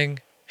I'm lying,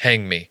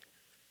 hang me.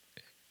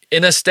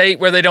 In a state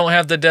where they don't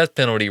have the death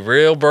penalty,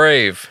 real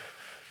brave.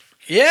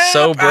 Yeah,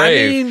 so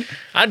brave. I mean,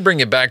 I'd bring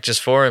it back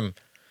just for him.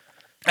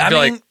 I'd be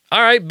like,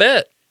 all right,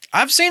 bet.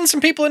 I've seen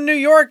some people in New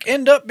York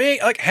end up being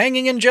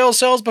hanging in jail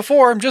cells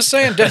before. I'm just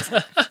saying.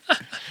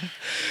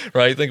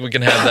 Right, I think we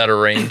can have that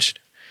arranged.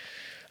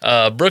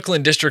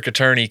 Brooklyn District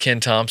Attorney Ken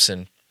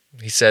Thompson,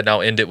 he said, and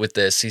I'll end it with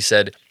this. He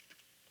said,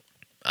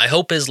 I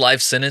hope his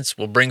life sentence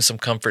will bring some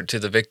comfort to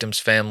the victims'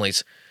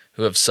 families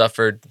who have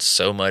suffered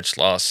so much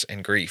loss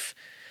and grief.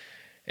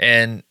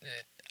 And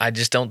I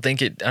just don't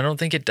think it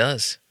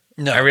does.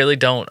 No. I really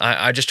don't.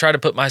 I just try to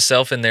put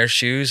myself in their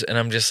shoes, and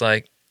I'm just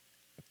like,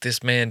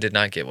 this man did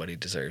not get what he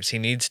deserves. He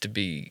needs to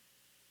be,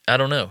 I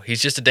don't know.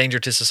 He's just a danger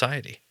to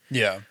society.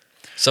 Yeah.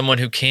 Someone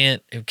who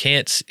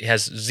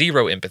has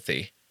zero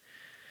empathy,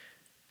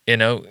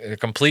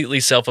 completely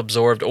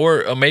self-absorbed,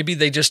 or maybe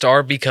they just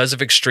are because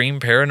of extreme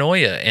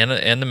paranoia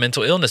and the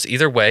mental illness.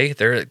 Either way,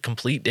 they're a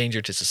complete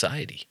danger to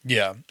society.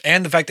 Yeah.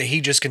 And the fact that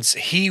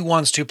he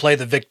wants to play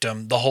the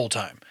victim the whole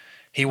time.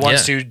 He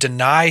wants to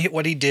deny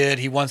what he did.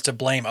 He wants to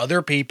blame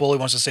other people. He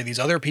wants to say these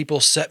other people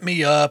set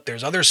me up.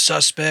 There's other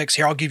suspects.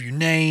 Here, I'll give you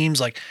names.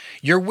 Like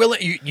you want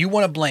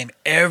to blame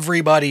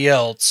everybody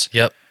else.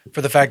 Yep.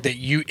 For the fact that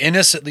you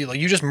innocently,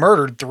 you just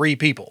murdered 3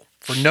 people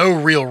for no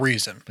real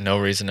reason. No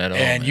reason at all.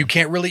 And you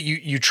can't really,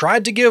 you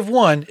tried to give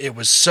one. It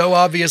was so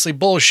obviously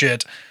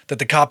bullshit that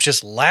the cops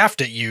just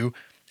laughed at you.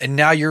 And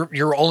now you're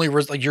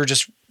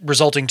just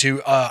resulting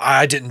to,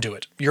 I didn't do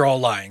it. You're all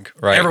lying.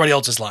 Right. Everybody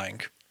else is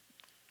lying.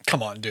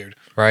 Come on, dude.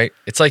 Right?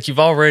 It's like you've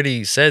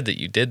already said that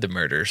you did the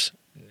murders.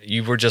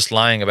 You were just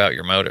lying about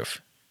your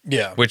motive.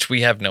 Yeah. Which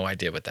we have no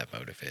idea what that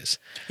motive is.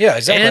 Yeah,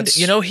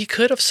 exactly. And, he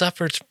could have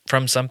suffered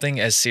from something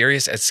as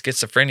serious as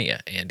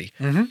schizophrenia, Andy.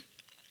 Mm-hmm.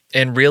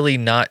 And really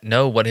not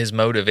know what his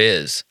motive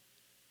is.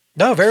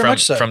 No, very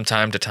much so. From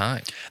time to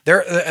time.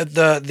 There,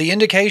 the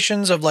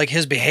indications of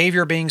his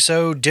behavior being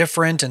so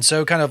different and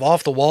so kind of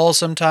off the wall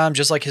sometimes,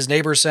 just like his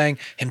neighbors saying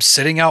him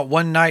sitting out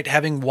one night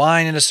having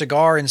wine and a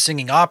cigar and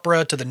singing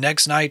opera to the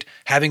next night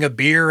having a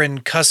beer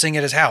and cussing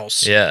at his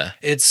house. Yeah,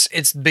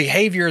 it's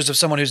behaviors of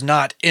someone who's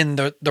not in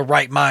the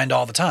right mind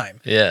all the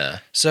time. Yeah.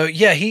 So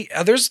yeah,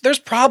 there's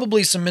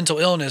probably some mental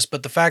illness,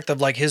 but the fact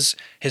of his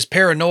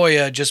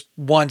paranoia just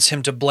wants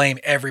him to blame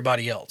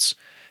everybody else.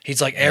 He's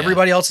like,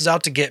 everybody else is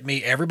out to get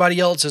me. Everybody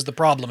else is the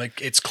problem.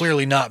 It's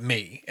clearly not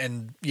me.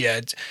 And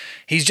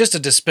he's just a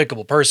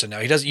despicable person now.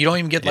 You don't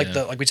even get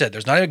like we said,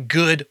 there's not a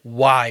good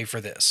why for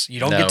this.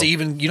 You don't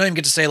even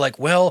get to say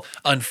well,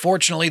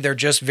 unfortunately, they're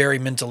just very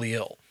mentally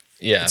ill.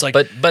 Yeah. It's like,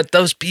 but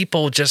those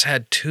people just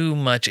had too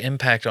much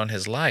impact on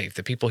his life.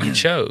 The people he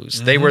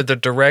chose, they were the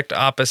direct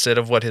opposite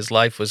of what his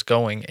life was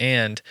going,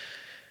 and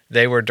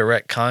they were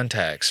direct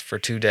contacts for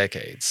 2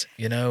 decades.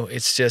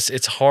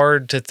 It's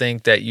hard to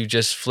think that you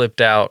just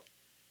flipped out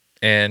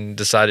and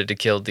decided to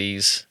kill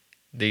these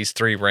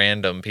 3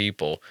 random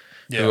people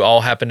who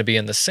all happen to be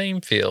in the same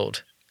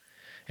field,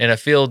 in a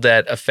field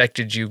that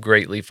affected you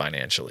greatly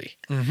financially.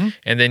 Mm-hmm.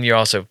 And then you're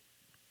also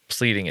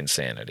pleading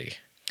insanity.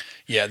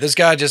 Yeah, this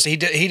guy he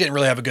didn't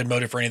really have a good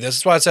motive for any of this.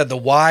 That's why I said the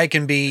why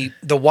can be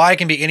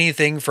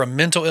anything from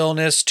mental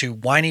illness to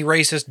whiny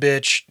racist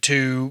bitch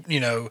to,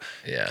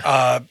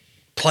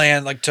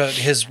 plan to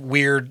his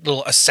weird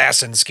little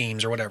assassin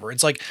schemes or whatever.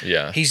 It's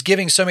he's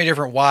giving so many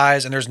different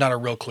whys and there's not a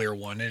real clear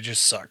one. It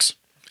just sucks.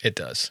 It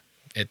does.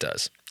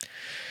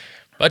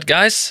 But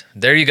guys,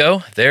 there you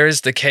go. There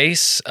is the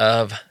case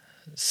of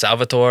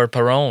Salvatore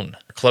Perone,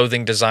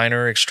 clothing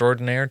designer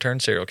extraordinaire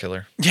turned serial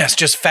killer. Yes,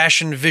 just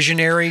fashion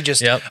visionary,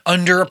 just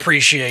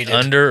underappreciated.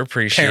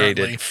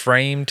 Underappreciated,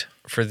 framed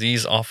for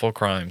these awful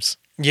crimes.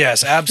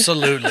 Yes,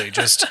 absolutely.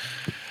 Just,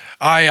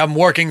 I am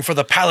working for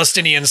the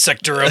Palestinian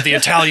sector of the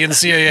Italian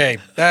CIA.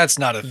 That's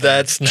not a thing.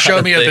 That's not Show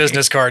a me thing. a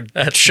business card.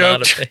 That's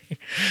not a thing.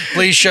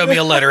 Please show me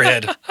a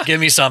letterhead. Give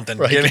me something.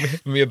 Right,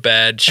 give me a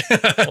badge.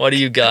 What do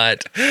you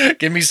got?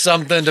 Give me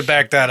something to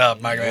back that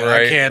up, my man.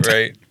 I can't.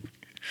 Right.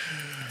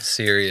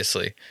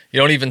 Seriously. You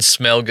don't even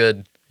smell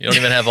good. You don't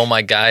even have Oh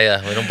My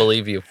Gaia. We don't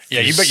believe you.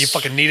 Yeah, you bet you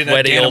fucking needed that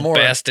sweaty old Danamora.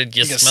 bastard.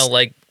 You smell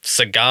like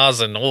cigars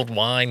and old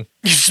wine.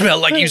 You smell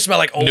like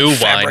old New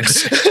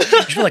fabrics. You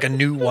smell like a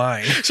new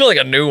wine. You smell like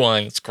a new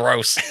wine. It's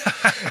gross.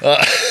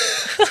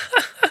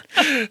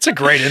 It's a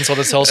great insult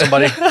to tell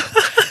somebody. You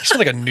smell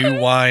like a new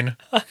wine.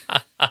 It's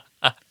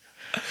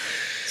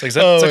like, is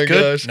that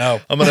good? Gosh.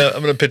 No. I'm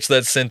gonna pitch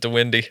that scent to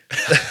Wendy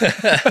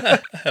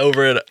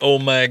over at Oh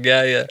My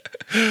Gaia.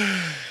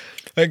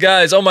 Hey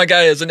guys, Oh My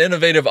Gaia is an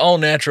innovative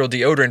all-natural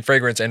deodorant,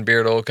 fragrance, and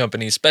beard oil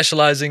company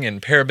specializing in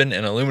paraben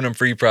and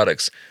aluminum-free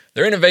products.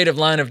 Their innovative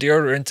line of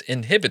deodorants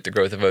inhibit the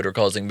growth of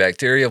odor-causing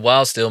bacteria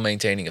while still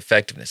maintaining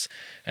effectiveness.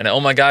 And at Oh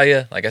My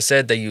Gaia, like I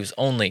said, they use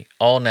only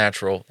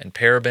all-natural and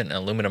paraben and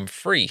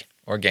aluminum-free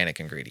organic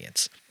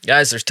ingredients.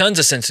 Guys, there's tons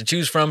of scents to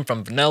choose from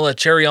vanilla,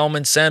 cherry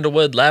almond,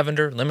 sandalwood,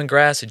 lavender,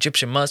 lemongrass,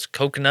 Egyptian musk,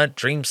 coconut,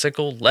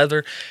 dreamsicle,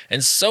 leather,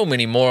 and so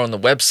many more on the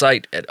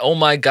website at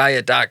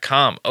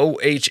ohmygaia.com,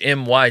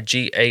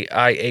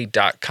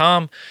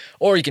 ohmygaia.com,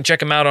 or you can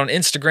check them out on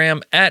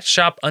Instagram at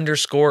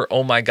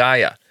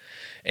shop_ohmygaia.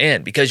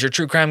 And because you're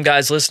True Crime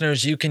Guys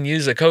listeners, you can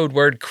use the code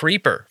word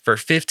CREEPER for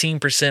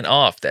 15%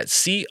 off. That's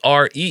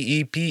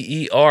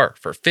CREEPER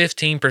for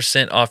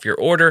 15% off your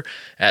order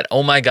at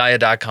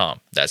ohmygaia.com.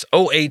 That's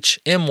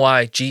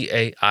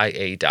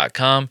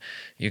ohmygaia.com.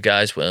 You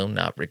guys will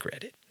not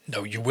regret it.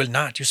 No, you will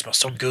not. You smell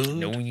so good.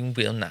 No, you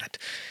will not.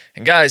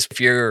 And guys, if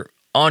you're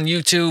on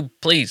YouTube,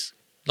 please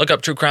look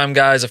up True Crime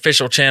Guys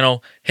official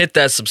channel, hit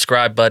that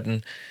subscribe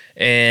button,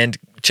 and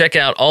check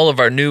out all of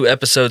our new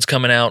episodes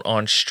coming out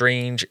on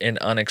Strange and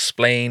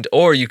Unexplained,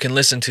 or you can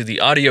listen to the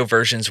audio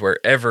versions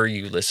wherever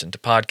you listen to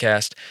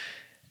podcasts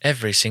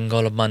every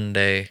single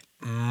Monday.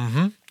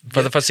 Mm-hmm.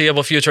 For the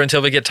foreseeable future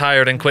until we get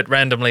tired and quit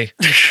randomly.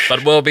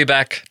 But we'll be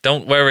back.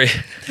 Don't worry.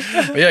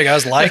 But yeah,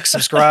 guys, like,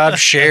 subscribe,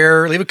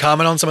 share, leave a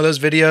comment on some of those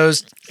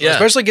videos. Yeah.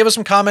 Especially give us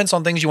some comments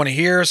on things you want to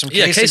hear, some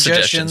case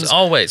suggestions.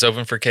 Always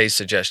open for case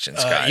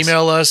suggestions, guys.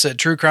 Email us at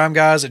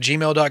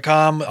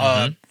truecrimeguys@gmail.com.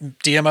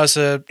 DM us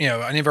at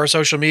any of our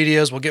social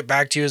medias. We'll get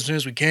back to you as soon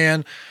as we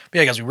can. But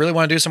yeah, guys, we really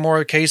want to do some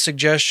more case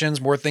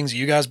suggestions, more things that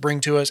you guys bring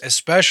to us,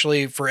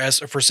 especially for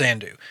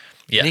Sandu.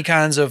 Yeah. Any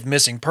kinds of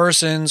missing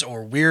persons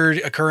or weird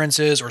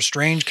occurrences or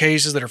strange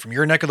cases that are from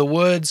your neck of the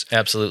woods.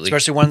 Absolutely.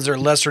 Especially ones that are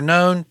lesser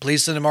known.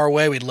 Please send them our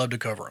way. We'd love to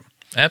cover them.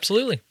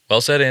 Absolutely.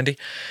 Well said, Andy.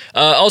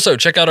 Also,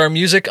 check out our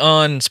music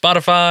on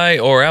Spotify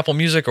or Apple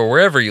Music or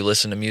wherever you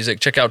listen to music.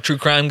 Check out True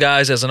Crime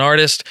Guys as an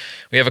artist.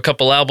 We have a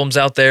couple albums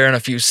out there and a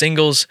few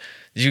singles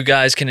you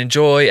guys can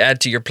enjoy, add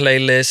to your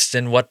playlist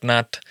and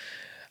whatnot.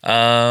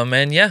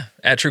 And yeah,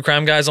 at True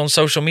Crime Guys on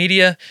social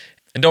media.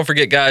 And don't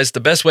forget, guys, the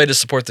best way to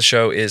support the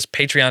show is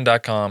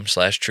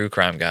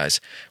patreon.com/truecrimeguys,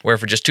 where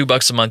for just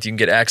 $2 a month, you can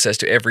get access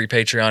to every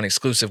Patreon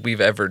exclusive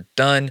we've ever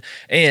done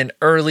and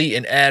early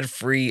and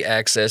ad-free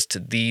access to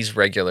these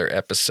regular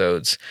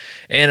episodes.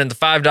 And in the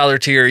 $5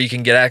 tier, you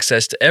can get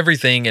access to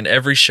everything in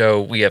every show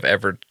we have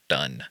ever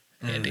done,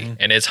 Andy. Mm-hmm.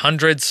 And it's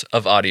hundreds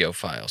of audio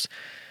files.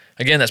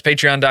 Again, that's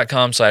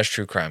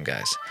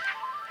patreon.com/truecrimeguys.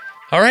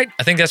 All right,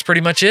 I think that's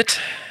pretty much it.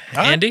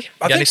 Andy,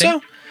 I think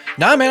so.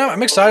 Nah, man,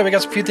 I'm excited. We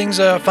got a few things,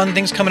 fun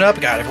things coming up.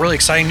 We got a really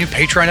exciting new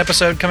Patreon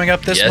episode coming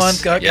up this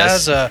month,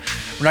 guys. I'm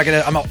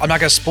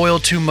not gonna spoil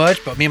too much,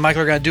 but me and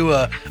Michael are gonna do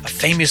a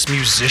famous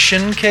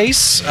musician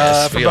case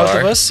for both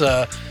of us.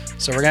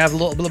 So we're gonna have a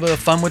little bit of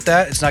fun with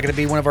that. It's not gonna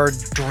be one of our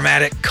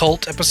dramatic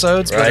cult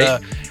episodes,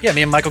 but yeah,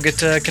 me and Michael get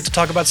to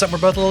talk about something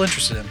we're both a little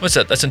interested in. What's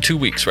that? That's in 2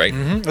 weeks, right?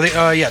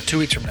 Mm-hmm. Yeah, 2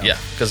 weeks from now. Yeah,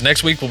 because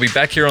next week we'll be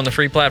back here on the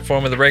free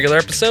platform with the regular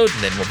episode,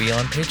 and then we'll be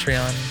on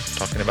Patreon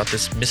talking about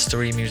this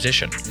mystery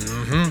musician.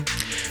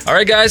 Mm-hmm. All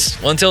right,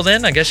 guys. Well, until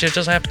then, I guess you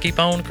just have to keep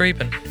on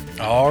creeping.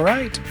 All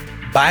right.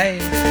 Bye.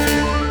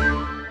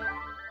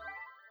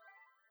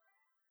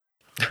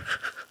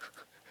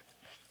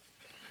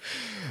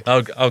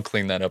 I'll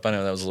clean that up. I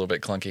know that was a little bit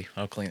clunky.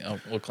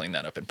 We'll clean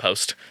that up in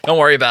post. Don't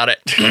worry about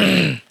it.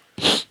 That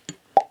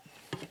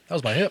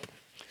was my hip.